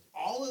personality.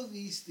 All of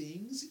these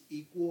things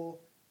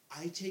equal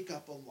I take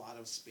up a lot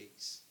of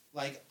space.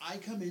 Like, I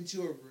come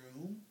into a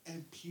room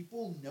and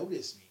people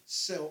notice me.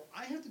 So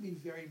I have to be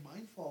very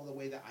mindful of the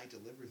way that I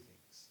deliver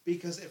things.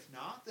 Because if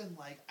not, then,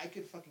 like, I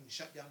could fucking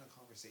shut down a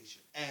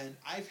conversation. And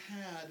I've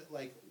had,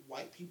 like,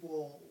 white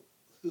people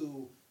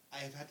who I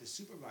have had to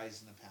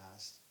supervise in the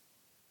past,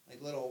 like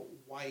little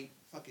white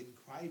fucking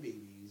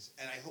crybabies,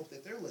 and I hope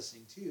that they're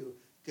listening too,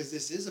 because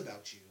this is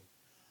about you.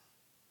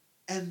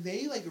 And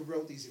they, like,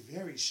 wrote these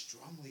very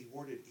strongly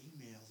worded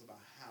emails about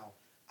how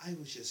I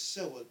was just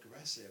so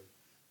aggressive.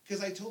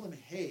 Because I told them,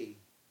 hey,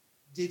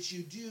 did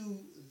you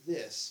do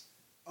this?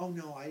 Oh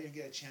no, I didn't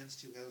get a chance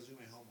to because I was doing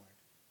my homework.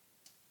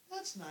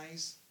 That's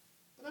nice,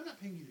 but I'm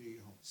not paying you to do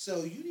your homework.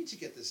 So you need to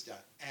get this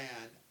done.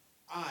 And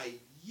I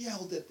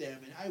yelled at them,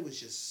 and I was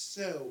just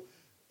so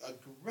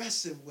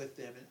aggressive with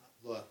them. And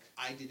look,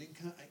 I didn't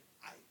come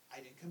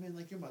in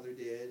like your mother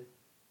did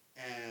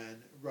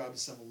and rub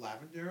some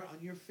lavender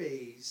on your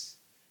face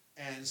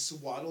and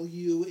swaddle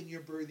you in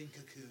your birthing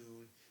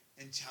cocoon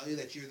and tell you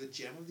that you're the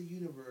gem of the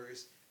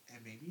universe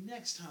and maybe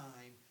next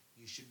time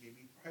you should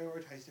maybe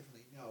prioritize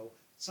differently. No,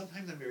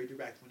 sometimes I'm very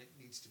direct when it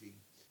needs to be.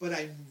 But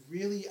I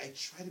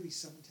try to be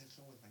so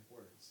intentional with my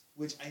words,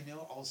 which I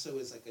know also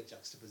is like a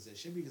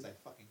juxtaposition because I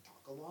fucking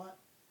talk a lot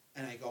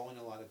and I go on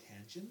a lot of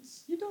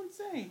tangents. You don't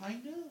say. I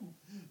know.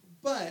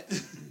 But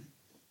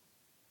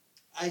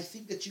I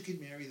think that you can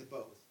marry the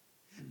both.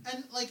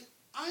 And, like,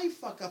 I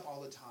fuck up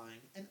all the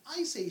time and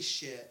I say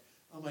shit.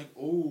 I'm like,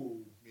 oh,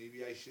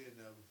 maybe I shouldn't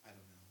have, I don't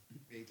know,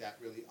 made that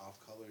really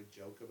off-color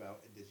joke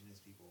about indigenous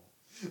people.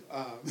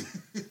 I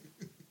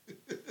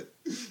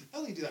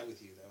only do that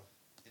with you, though,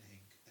 and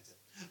Hank. That's it.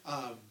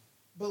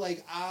 But,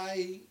 like,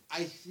 I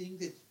think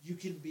that you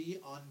can be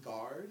on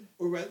guard,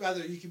 or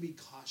rather, you can be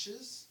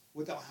cautious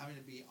without having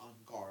to be on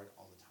guard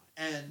all the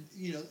time. And,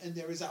 you know, and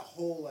there is that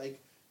whole,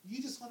 like,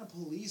 you just want to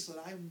police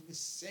what I'm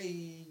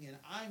saying, and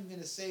I'm going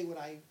to say what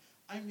I'm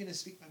going to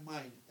speak my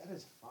mind. That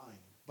is fine.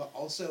 But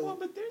also... Well,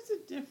 but there's a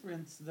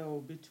difference,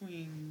 though,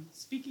 between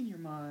speaking your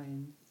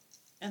mind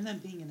and then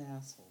being an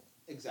asshole.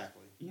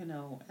 Exactly. You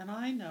know, and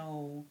I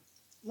know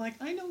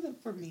that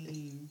for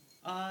me,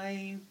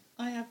 I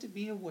have to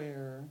be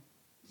aware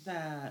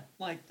that,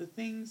 like, the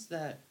things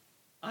that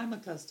I'm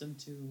accustomed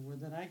to or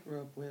that I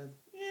grew up with,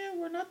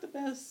 we're not the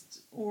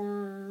best,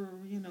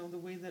 or, you know, the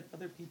way that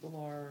other people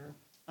are,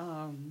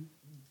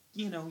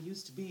 you know,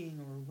 used to being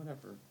or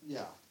whatever.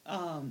 Yeah.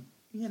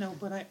 You know,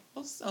 but I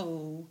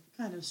also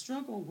kind of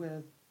struggle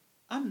with,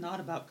 I'm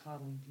not about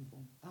coddling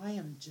people. I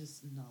am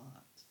just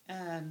not.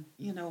 And,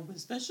 you know,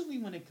 especially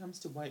when it comes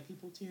to white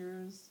people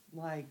tears,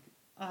 like,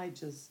 I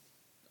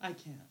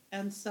can't.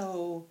 And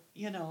so,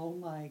 you know,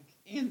 like,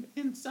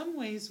 in some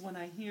ways when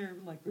I hear,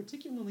 like,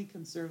 particularly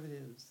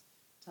conservatives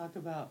talk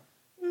about,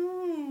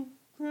 ooh,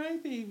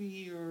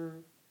 crybaby,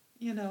 or,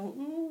 you know,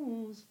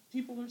 ooh,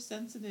 people are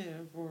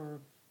sensitive,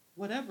 or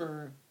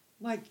whatever,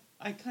 like,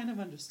 I kind of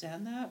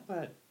understand that,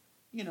 but,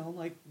 you know,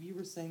 like you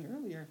were saying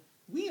earlier,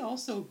 we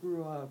also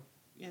grew up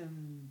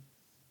in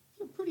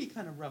a pretty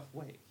kind of rough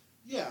way.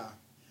 Yeah.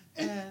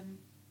 And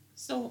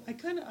so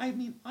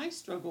I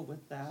struggle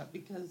with that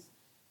because,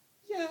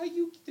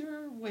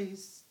 there are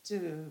ways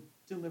to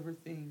deliver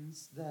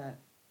things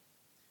that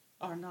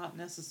are not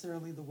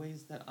necessarily the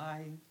ways that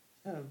I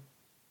have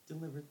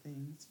delivered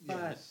things. But,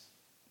 Yes.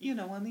 you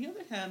know, on the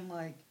other hand,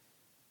 like,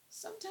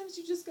 sometimes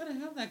you just got to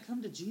have that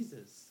come to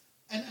Jesus.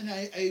 And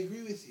I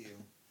agree with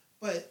you.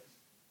 But,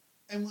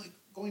 and, like,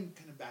 going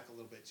kind of back a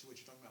little bit to what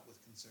you're talking about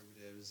with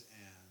conservatives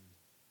and,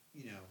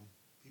 you know,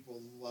 people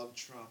love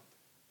Trump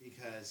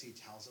because he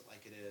tells it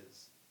like it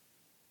is.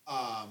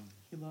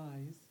 He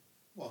lies.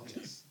 Well,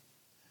 yes.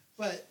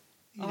 But,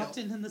 you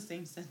Often know, in the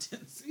same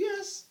sentence.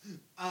 yes.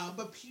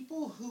 But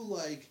people who,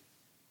 like,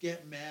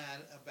 get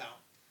mad about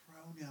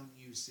pronoun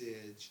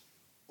usage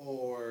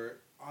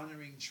or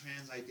honoring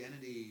trans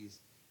identities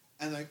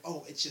and, like,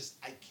 oh, it's just,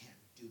 I can't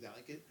do that.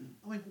 Like,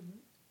 I'm like,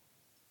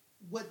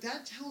 what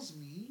that tells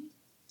me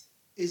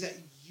is that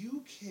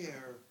you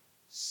care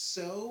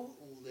so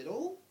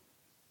little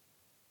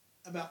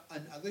about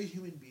another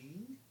human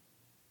being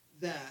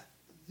that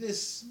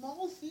this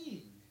small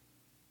thing...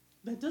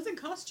 That doesn't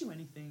cost you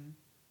anything.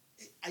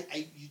 I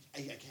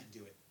can't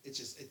do it. It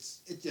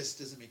just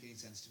doesn't make any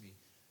sense to me.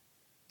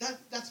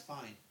 That's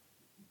fine.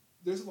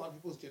 There's a lot of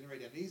people with gender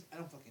identities. I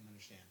don't fucking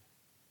understand.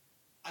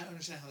 I don't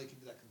understand how they came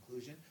to that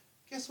conclusion.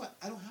 Guess what?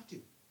 I don't have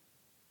to.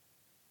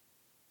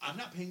 I'm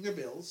not paying their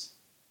bills.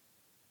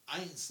 I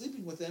ain't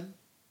sleeping with them.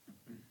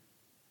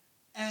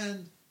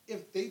 And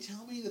if they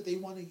tell me that they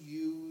want to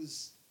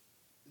use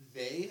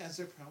they as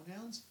their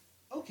pronouns,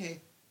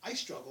 okay, I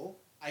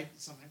struggle. I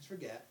sometimes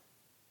forget.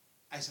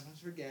 And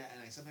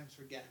I sometimes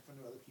forget in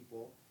front of other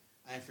people.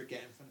 I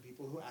forget in front of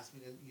people who ask me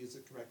to use the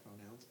correct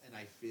pronouns, and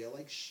I feel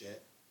like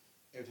shit.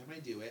 every time I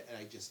do it, and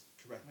I just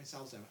correct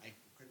myself, and I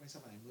correct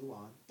myself, and I move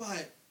on.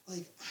 But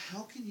like,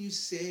 how can you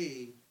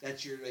say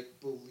that your like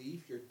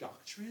belief, your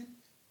doctrine,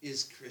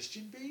 is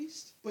Christian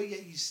based, but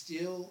yet you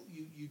still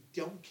you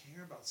don't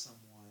care about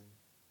someone,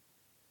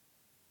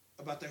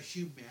 about their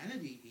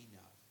humanity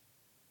enough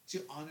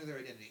to honor their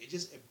identity?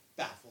 It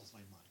baffles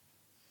my mind,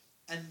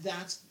 and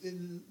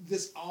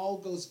this all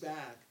goes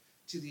back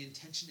to the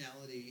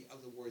intentionality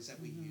of the words that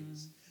we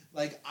use.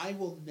 Like, I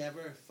will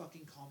never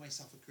fucking call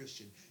myself a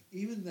Christian,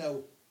 even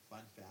though,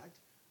 fun fact,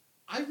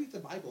 I read the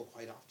Bible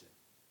quite often.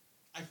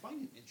 I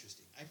find it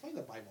interesting. I find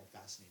the Bible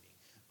fascinating.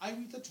 I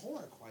read the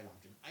Torah quite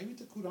often. I read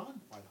the Quran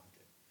quite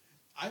often.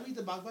 I read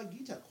the Bhagavad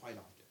Gita quite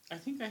often. I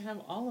think I have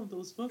all of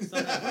those books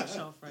on that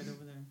bookshelf right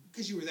over there.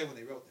 Because you were there when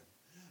they wrote them.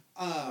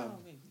 Well,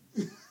 maybe.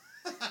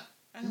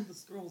 I have the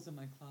scrolls in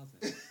my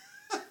closet.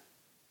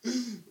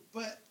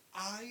 But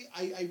I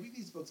read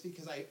these books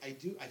because I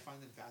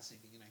find them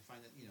fascinating, and I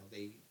find that,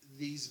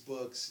 these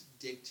books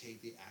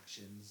dictate the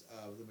actions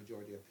of the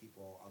majority of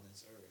people on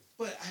this earth.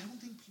 But I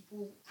don't think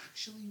people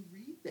actually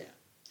read them.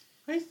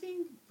 I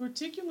think,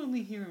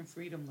 particularly here in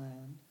Freedom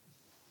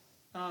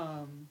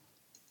Land,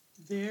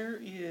 there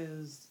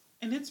is,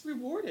 and it's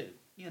rewarded.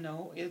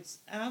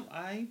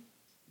 I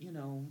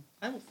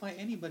will fight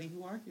anybody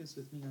who argues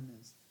with me on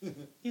this.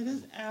 It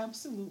is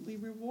absolutely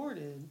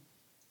rewarded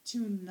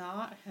to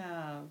not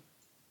have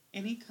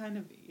any kind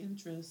of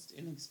interest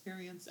in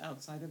experience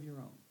outside of your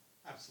own.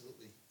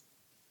 Absolutely.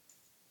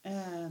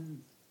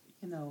 And,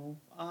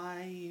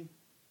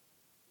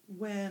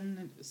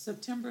 when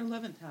September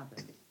 11th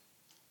happened,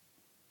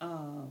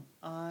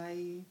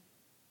 I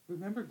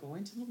remember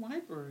going to the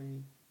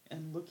library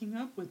and looking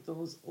up with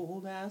those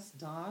old-ass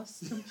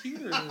DOS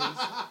computers,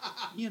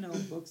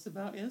 books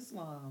about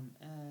Islam,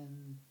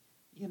 and,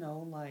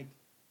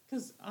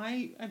 because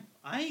I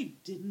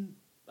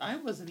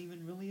wasn't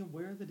even really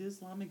aware that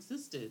Islam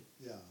existed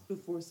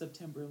before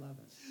September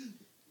 11th.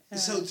 And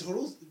so,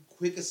 total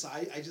quick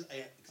aside, because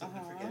I'm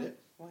going to forget it.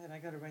 Go ahead, I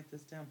got to write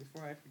this down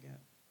before I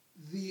forget.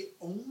 The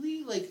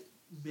only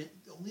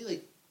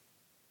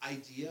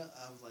idea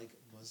of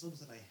Muslims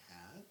that I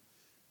had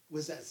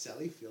was that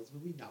Sally Fields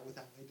movie, Not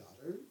Without My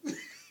Daughter.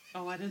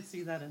 Oh, I didn't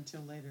see that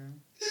until later.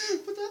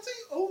 But that's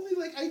the only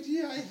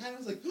idea I had. I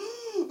was like,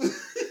 oh,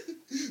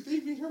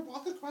 they made her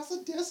walk across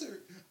a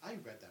desert. I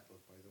read that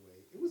book, by the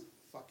way. It was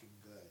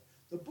fucking good.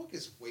 The book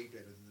is way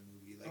better than the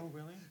movie. Oh,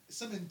 really?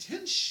 Some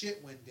intense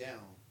shit went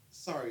down.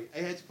 Sorry, I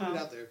had to put it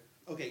out there.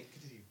 Okay,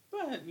 continue.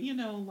 But,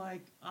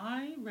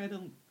 I read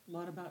a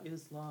lot about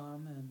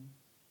Islam, and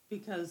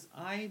because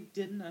I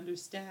didn't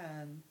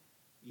understand,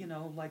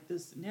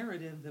 this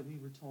narrative that we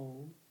were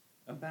told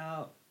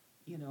about,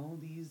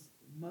 these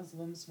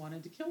Muslims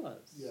wanted to kill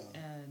us. Yeah.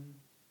 And,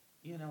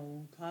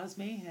 cause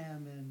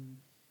mayhem and,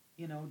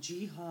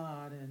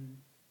 jihad,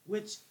 and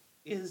which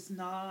is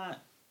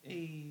not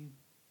a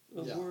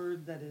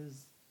word that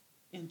is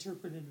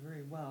interpreted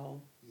very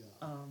well,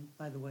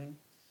 by the way,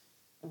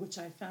 which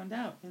I found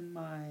out in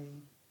my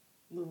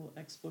little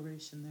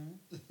exploration there.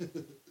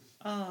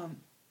 But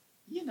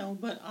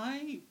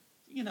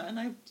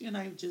and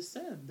I just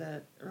said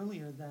that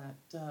earlier that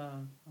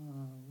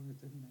we're at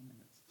 39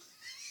 minutes.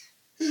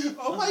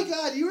 Oh my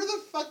god, you were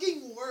the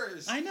fucking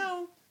worst. I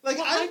know.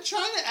 I'm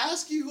trying to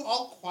ask you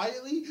all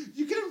quietly.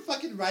 You couldn't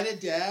fucking write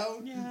it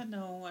down. Yeah,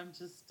 no, I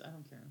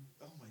don't care.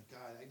 Oh my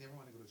god, I never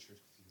want to go to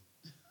church with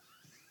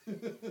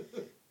you.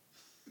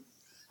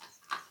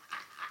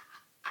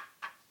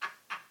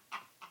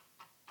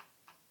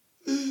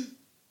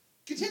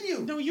 Continue.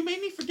 No, you made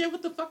me forget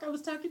what the fuck I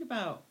was talking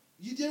about.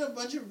 You did a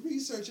bunch of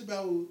research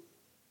about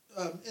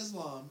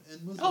Islam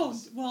and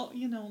Muslims. Oh, well,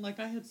 like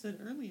I had said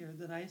earlier,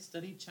 that I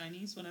studied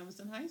Chinese when I was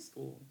in high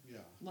school.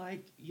 Yeah.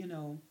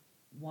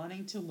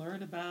 Wanting to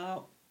learn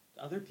about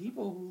other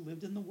people who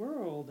lived in the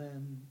world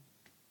and,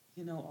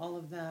 all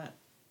of that.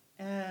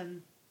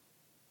 And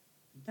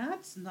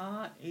that's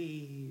not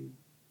a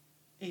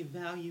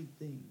valued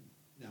thing.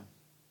 No.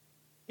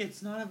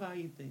 It's not a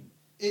valued thing.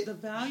 The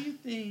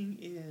valued thing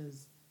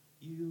is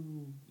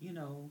you're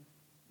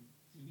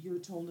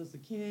told as a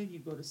kid, you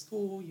go to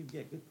school, you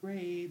get good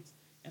grades,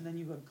 and then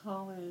you go to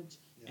college,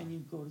 and you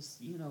go to,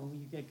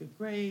 you get good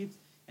grades,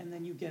 and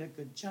then you get a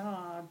good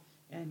job,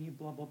 and you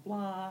blah, blah,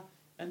 blah,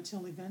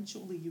 until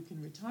eventually you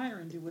can retire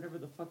and do whatever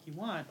the fuck you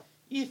want,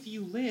 if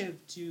you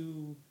live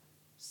to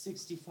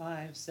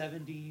 65,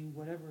 70,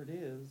 whatever it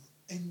is.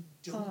 And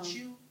don't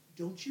you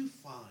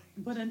find...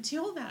 But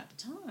until that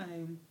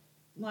time,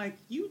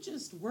 you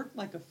just work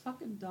like a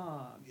fucking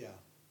dog. Yeah.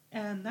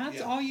 And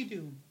that's all you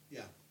do.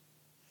 Yeah.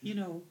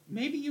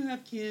 Maybe you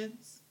have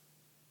kids,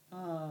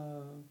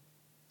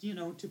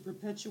 to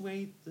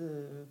perpetuate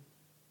the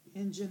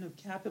engine of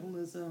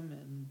capitalism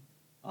and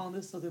all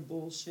this other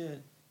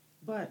bullshit.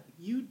 But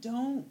you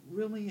don't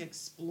really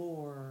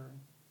explore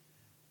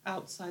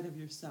outside of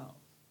yourself.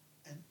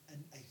 And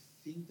I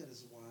think that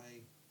is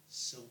why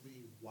so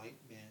many white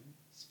men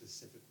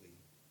specifically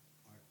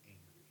are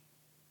angry.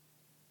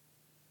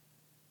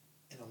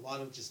 And a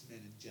lot of just men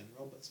in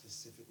general, but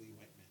specifically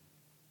white men.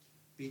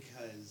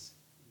 Because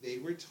they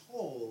were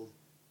told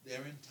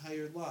their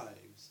entire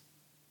lives,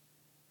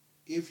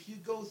 if you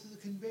go through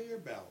the conveyor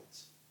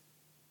belt,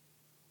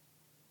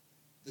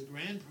 the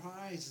grand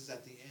prize is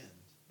at the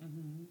end.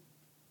 Mm-hmm.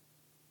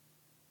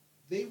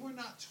 They were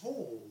not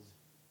told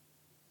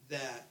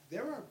that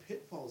there are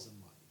pitfalls in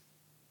life.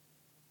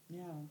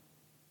 Yeah.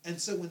 And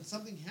so when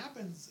something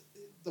happens,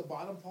 the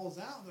bottom falls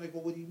out. They're like,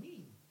 well, what do you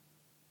mean?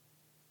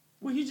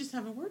 Well, you just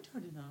haven't worked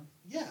hard enough.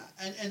 Yeah,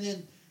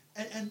 and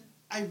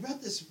I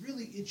read this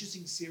really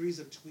interesting series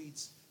of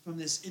tweets from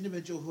this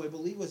individual who I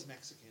believe was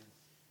Mexican,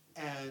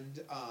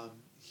 and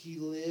he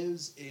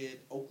lives in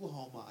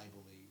Oklahoma, I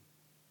believe,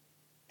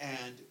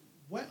 and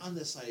went on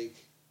this like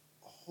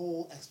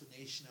whole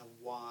explanation of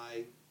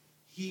why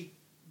he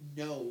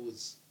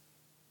knows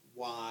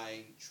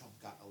why Trump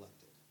got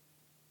elected,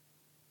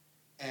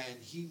 and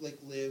he like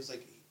lives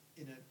like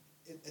in a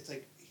it's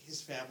like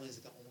his family is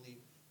like the only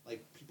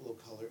like people of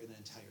color in the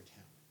entire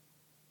town.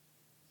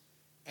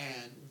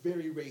 And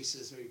very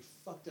racist, very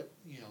fucked up,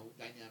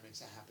 dynamics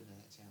that happen in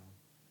that town.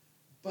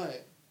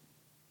 But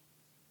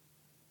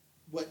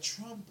what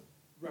Trump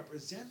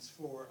represents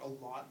for a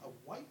lot of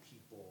white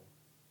people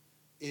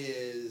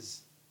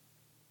is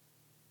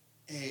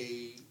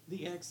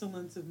the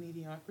excellence of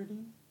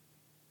mediocrity.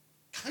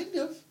 Kind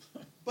of,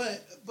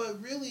 but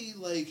really,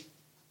 like,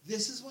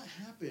 this is what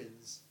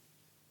happens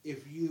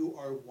if you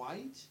are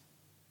white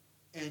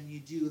and you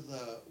do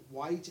the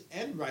white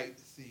and right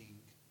thing.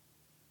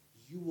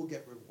 You will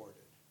get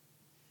rewarded.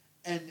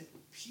 And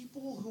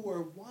people who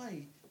are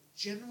white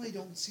generally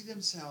don't see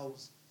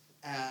themselves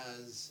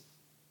as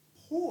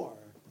poor,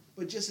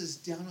 but just as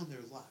down on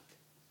their luck.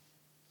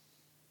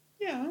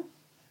 Yeah.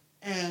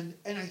 And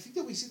I think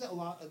that we see that a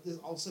lot of this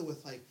also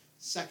with like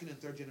second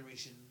and third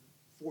generation,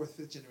 fourth,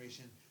 fifth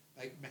generation,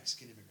 like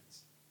Mexican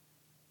immigrants.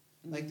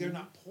 Mm-hmm. Like they're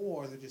not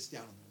poor, they're just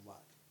down on their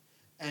luck.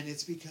 And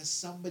it's because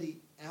somebody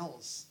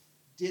else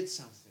did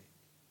something.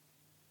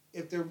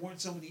 If there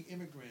weren't so many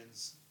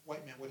immigrants,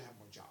 white men would have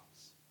more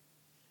jobs.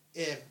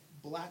 If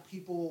black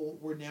people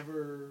were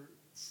never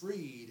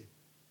freed,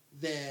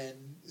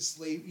 then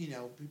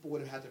people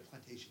would have had their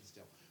plantations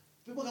still.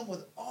 People come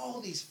with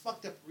all these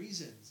fucked up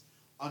reasons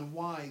on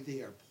why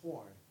they are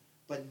poor,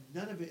 but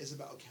none of it is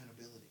about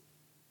accountability.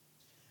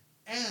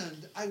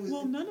 And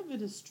none of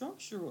it is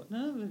structural.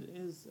 None of it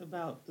is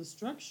about the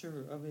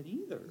structure of it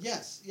either.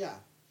 Yes, yeah.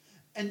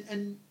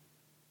 And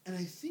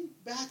I think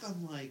back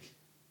on like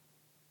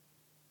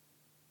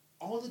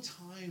all the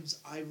times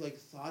I've like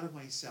thought of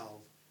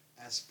myself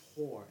as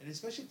poor, and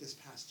especially this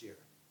past year,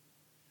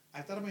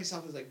 I thought of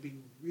myself as like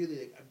being really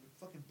like, I'm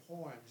fucking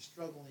poor, I'm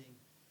struggling,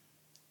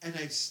 and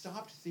I've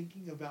stopped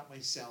thinking about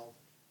myself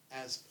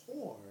as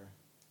poor,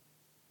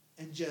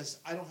 and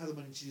just I don't have the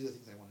money to do the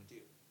things I want to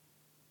do.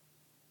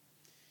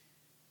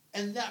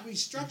 And that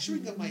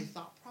restructuring of my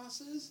thought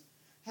process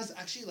has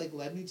actually like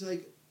led me to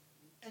like,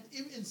 and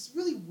in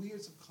really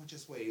weird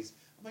subconscious ways,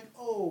 I'm like,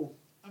 oh,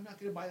 I'm not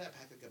gonna buy that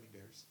pack of gummy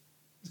bears.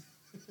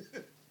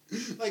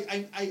 Like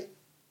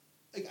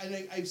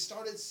I've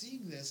started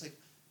seeing this like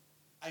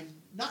I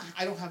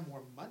don't have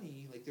more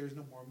money, like there's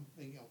no more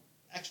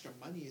extra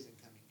money isn't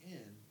coming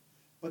in,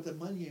 but the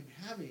money I'm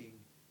having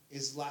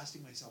is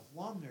lasting myself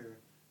longer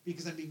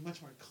because I'm being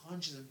much more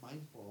conscious and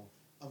mindful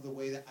of the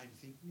way that I'm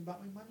thinking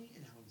about my money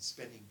and how I'm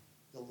spending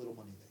the little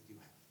money that I do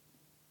have.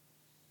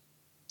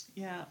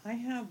 Yeah, I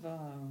have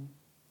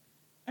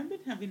I've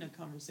been having a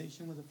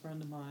conversation with a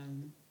friend of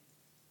mine.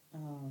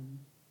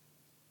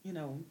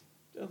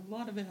 A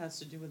lot of it has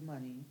to do with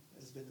money.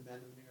 Has been the man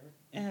in the mirror.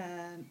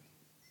 And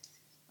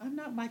I'm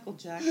not Michael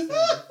Jackson.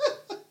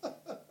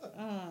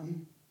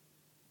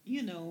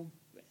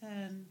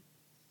 And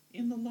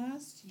in the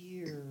last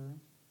year,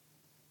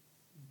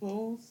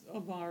 both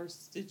of our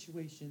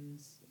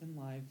situations in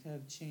life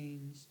have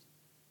changed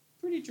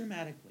pretty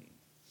dramatically.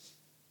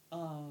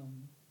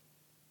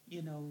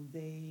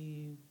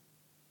 They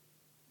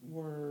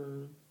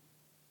were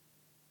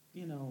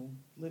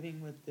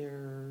living with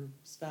their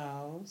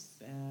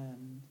spouse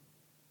and,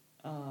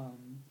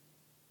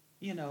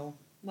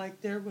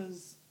 like there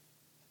was,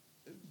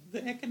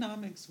 the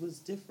economics was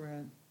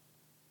different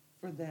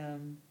for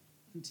them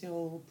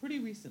until pretty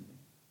recently.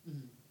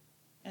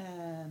 Mm-hmm.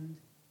 And,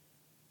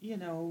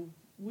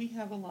 we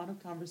have a lot of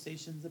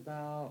conversations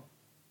about,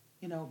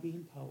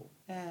 being Poe.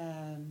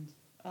 And,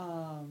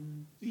 I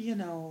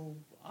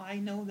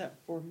know that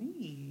for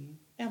me,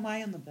 am I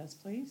in the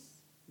best place?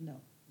 No.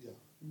 Yeah.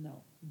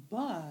 No.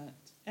 But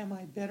am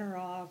I better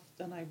off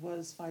than I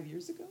was 5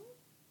 years ago?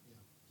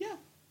 Yeah.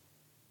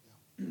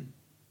 Yeah.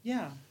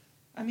 Yeah.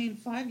 I mean,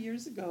 5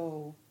 years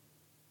ago,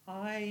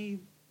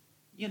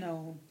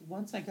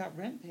 once I got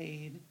rent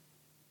paid,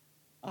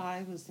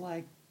 I was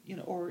like,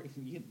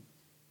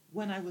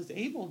 when I was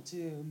able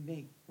to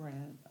make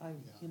rent, I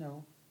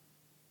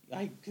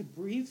could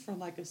breathe for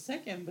like a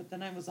second, but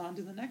then I was on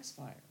to the next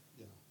fire.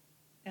 Yeah.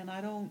 And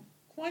I don't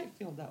quite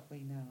feel that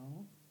way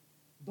now.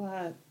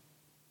 But,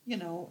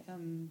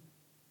 am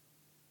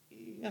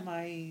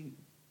I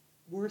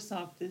worse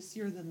off this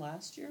year than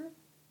last year?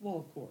 Well,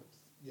 of course.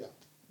 Yeah.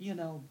 You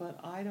know, but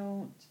I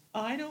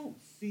don't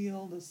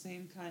feel the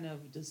same kind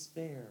of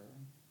despair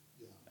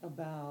Yeah.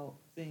 about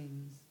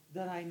things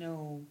that I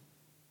know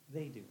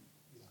they do.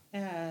 Yeah.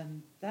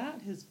 And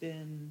that has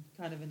been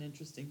kind of an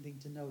interesting thing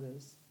to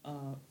notice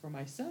for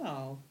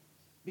myself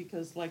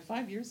because, like,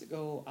 5 years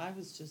ago, I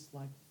was just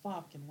like,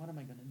 fuck, and what am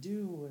I going to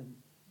do? And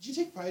Did you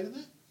take pride in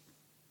that?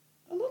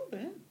 a little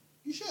bit.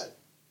 You should.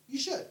 You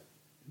should.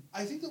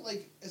 I think that,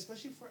 like,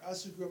 especially for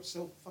us who grew up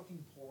so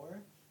fucking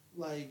poor,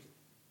 like,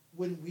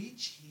 when we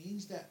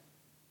change that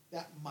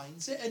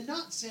mindset, and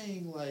not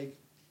saying, like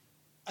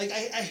I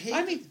hate...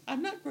 I mean,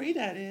 I'm not great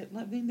at it.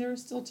 I mean, there are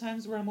still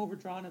times where I'm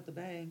overdrawn at the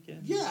bank.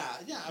 And, Yeah,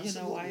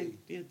 absolutely.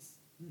 you know, it's,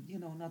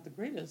 not the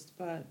greatest,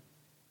 but,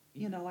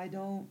 I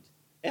don't,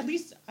 at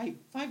least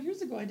 5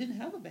 years ago, I didn't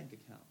have a bank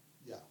account,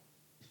 Yeah.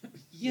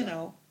 you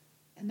know,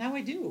 and now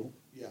I do.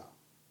 Yeah.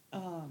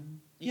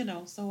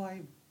 So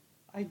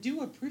I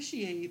do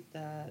appreciate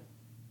that,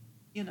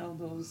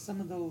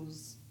 some of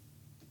those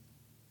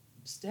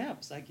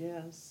steps, I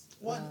guess.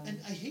 One,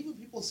 and I hate when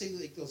people say,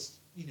 like, those,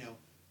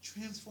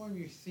 transform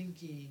your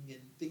thinking and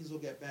things will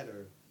get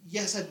better.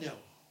 Yes and no.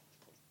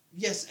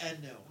 Yes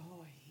and no.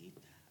 Oh, I hate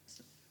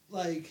that.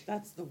 Like...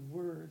 That's the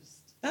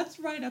worst. That's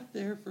right up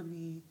there for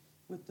me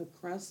with the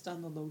crust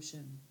on the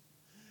lotion.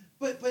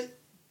 But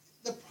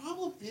the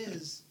problem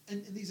is,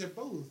 and these are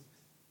both,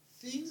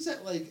 things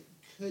that, like,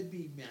 could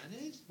be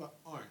managed but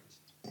aren't.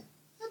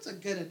 That's a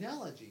good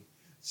analogy.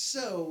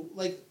 So,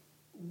 like,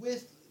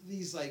 with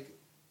these, like,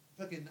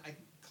 fucking, I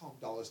call them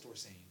dollar store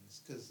sayings,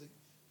 because, like,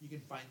 you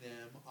can find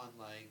them on,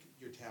 like,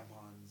 your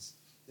tampons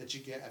that you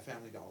get at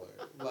Family Dollar.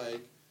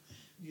 Like,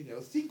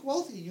 think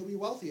wealthy and you'll be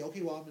wealthy.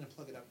 Okay, well, I'm going to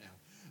plug it up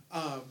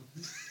now.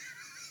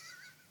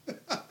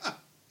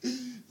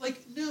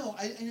 Like, no,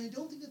 I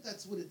don't think that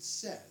that's what it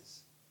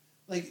says.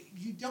 Like,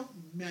 you don't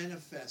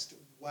manifest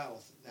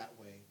wealth that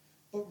way,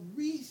 but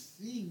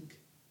rethink...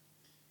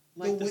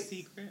 Like The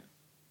Secret?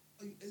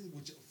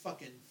 Which,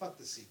 fuck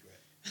The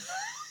Secret.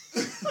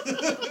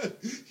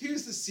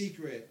 Here's the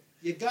secret.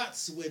 You got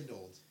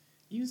swindled.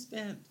 You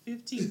spent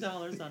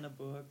 $15 on a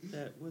book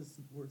that was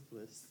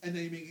worthless. And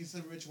then you're making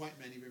some rich white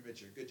man even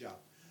richer. Good job.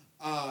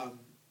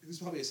 Who's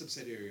probably a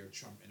subsidiary of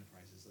Trump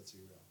Enterprises, let's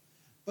be real.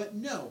 But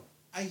no,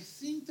 I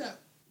think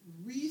that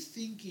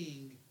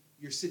rethinking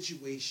your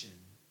situation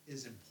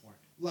is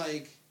important.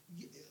 Like,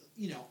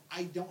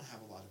 I don't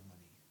have a lot of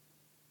money.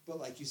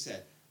 But like you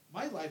said,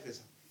 my life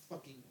is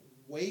fucking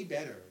way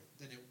better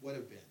than it would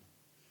have been.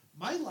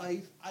 My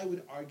life, I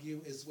would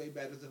argue, is way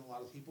better than a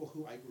lot of people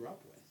who I grew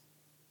up with.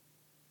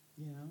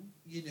 Yeah.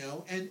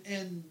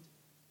 And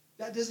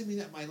that doesn't mean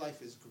that my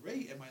life is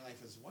great and my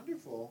life is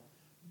wonderful,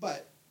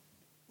 but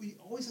we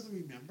always have to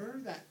remember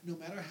that no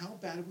matter how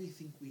bad we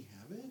think we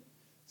have it,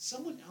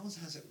 someone else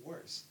has it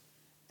worse.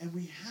 And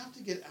we have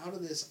to get out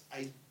of this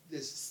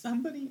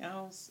somebody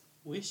else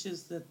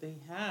wishes that they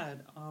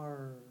had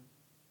our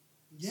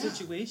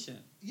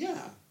situation.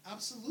 Yeah,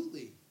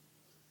 absolutely.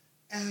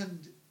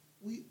 And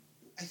I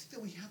think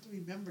that we have to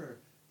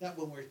remember that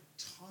when we're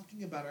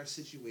talking about our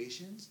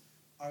situations,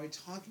 are we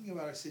talking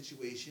about our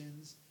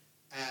situations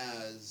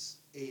as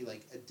a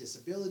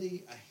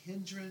disability, a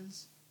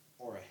hindrance,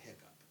 or a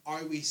hiccup?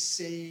 Are we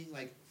saying,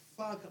 like,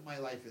 fuck, my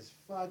life is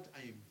fucked,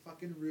 I am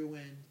fucking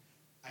ruined,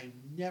 I'm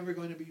never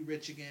going to be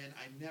rich again,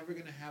 I'm never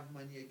going to have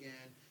money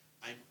again,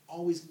 I'm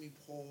always going to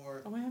be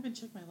poor. Oh, I haven't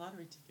checked my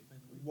lottery ticket, by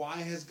the way. Why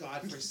has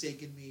God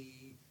forsaken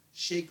me?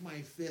 Shake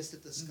my fist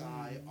at the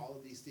sky, all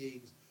of these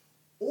things.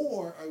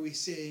 Or are we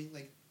saying,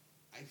 like,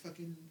 I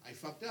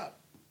fucked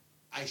up.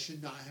 I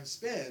should not have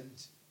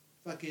spent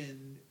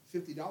fucking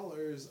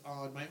 $50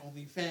 on my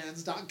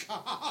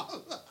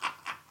OnlyFans.com.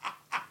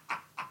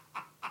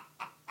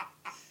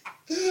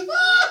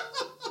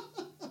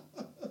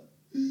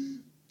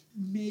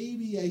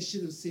 Maybe I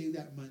should have saved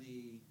that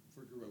money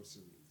for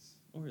groceries.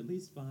 Or at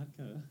least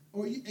vodka.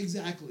 Or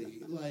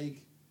exactly.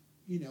 Like,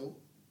 we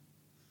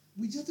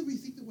just have to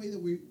rethink the way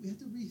that we have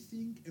to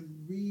rethink and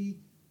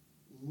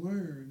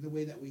relearn the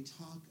way that we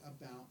talk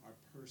about our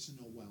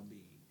personal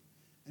well-being.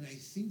 And I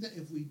think that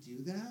if we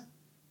do that,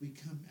 we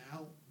come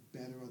out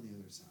better on the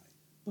other side.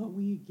 But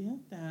we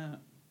get that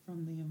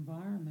from the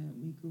environment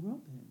we grew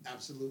up in.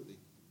 Absolutely.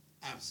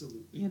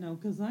 Absolutely.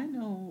 Because I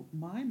know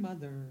my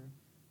mother,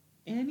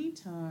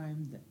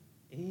 anytime that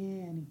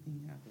anything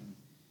happened,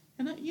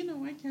 and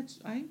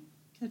I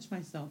catch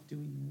myself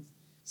doing this.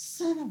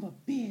 Son of a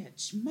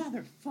bitch,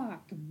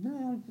 motherfucker,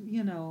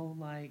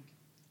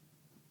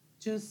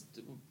 just,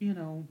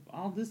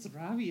 all this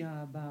rabia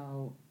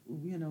about,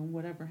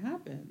 whatever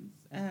happens.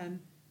 And,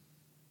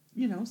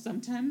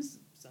 sometimes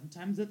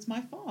it's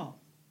my fault.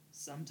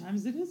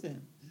 Sometimes it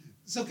isn't.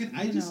 So can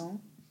I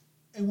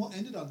and we'll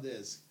end it on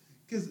this,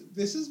 because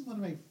this is one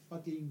of my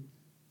fucking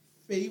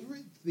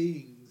favorite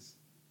things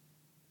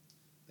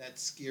that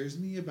scares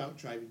me about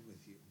driving with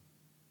you.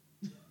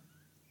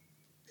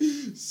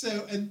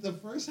 So, and the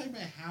first time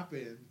it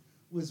happened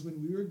was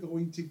when we were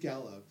going to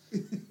Gallup.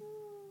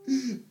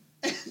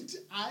 And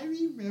I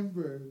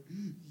remember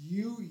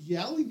you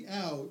yelling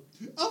out,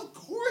 "Of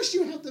course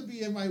you have to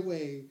be in my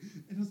way!"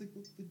 And I was like,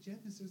 well, but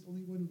Janice, there's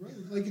only one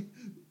road. Like,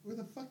 where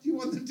the fuck do you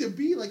want them to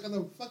be? Like, on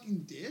the fucking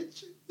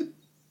ditch?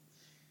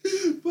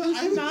 But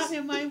I was not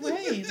in my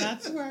way.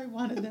 That's where I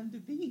wanted them to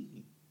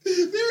be.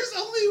 There's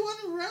only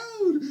one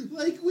road.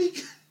 Like,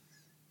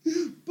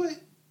 but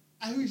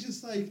I was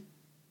just like,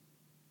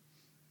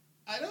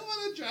 I don't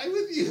want to drive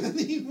with you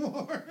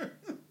anymore.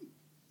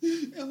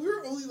 And we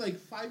were only like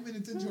 5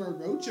 minutes into our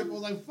road trip. I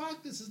was like,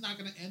 fuck, this is not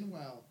going to end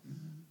well.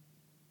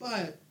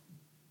 But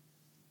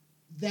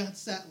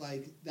that's that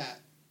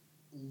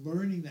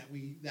learning that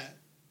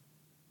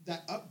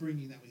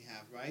upbringing that we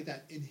have, right?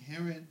 That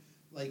inherent,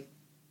 like,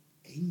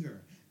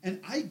 anger. And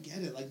I get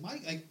it. Like,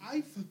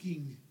 I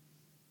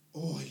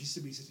used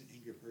to be such an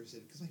angry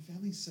person because my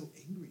family's so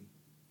angry.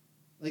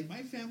 Like,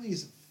 my family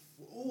is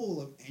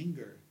full of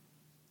anger.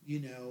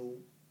 You know,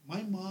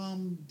 my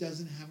mom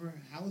doesn't have her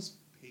house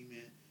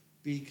payment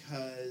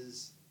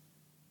because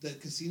the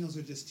casinos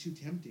are just too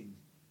tempting.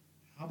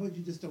 How about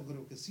you just don't go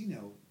to a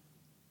casino?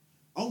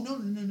 Oh, no,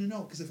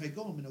 because if I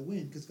go, I'm going to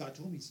win because God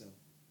told me so.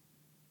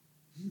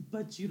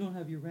 But you don't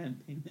have your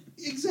rent payment.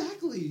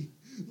 Exactly.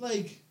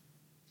 Like,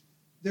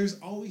 there's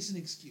always an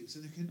excuse.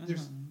 And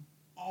there's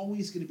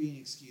always going to be an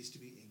excuse to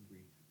be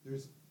angry.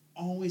 There's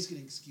always going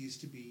to be an excuse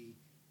to be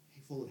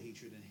full of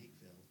hatred and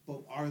hate-filled.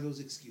 But are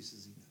those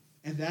excuses enough?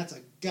 And that's a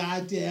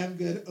goddamn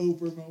good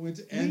Oprah moment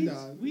to end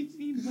on. We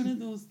need one of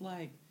those,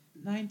 like,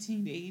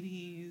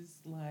 1980s,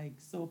 like,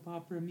 soap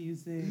opera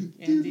music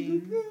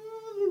ending.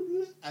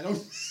 I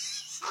don't...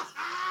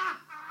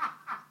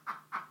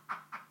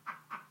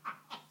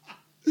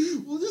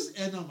 We'll just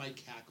end on my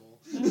cackle.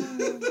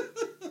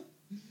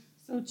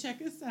 So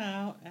check us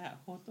out at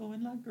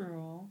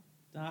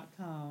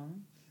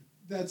jotoandlagirl.com.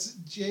 That's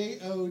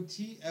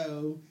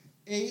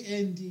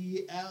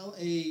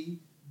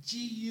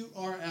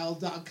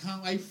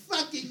JOTOANDLAGURL.com. I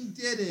fucking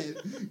did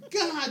it.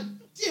 God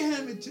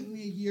damn, it took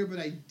me a year, but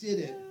I did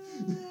it.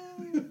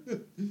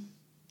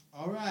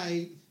 All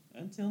right.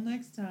 Until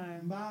next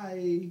time.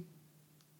 Bye.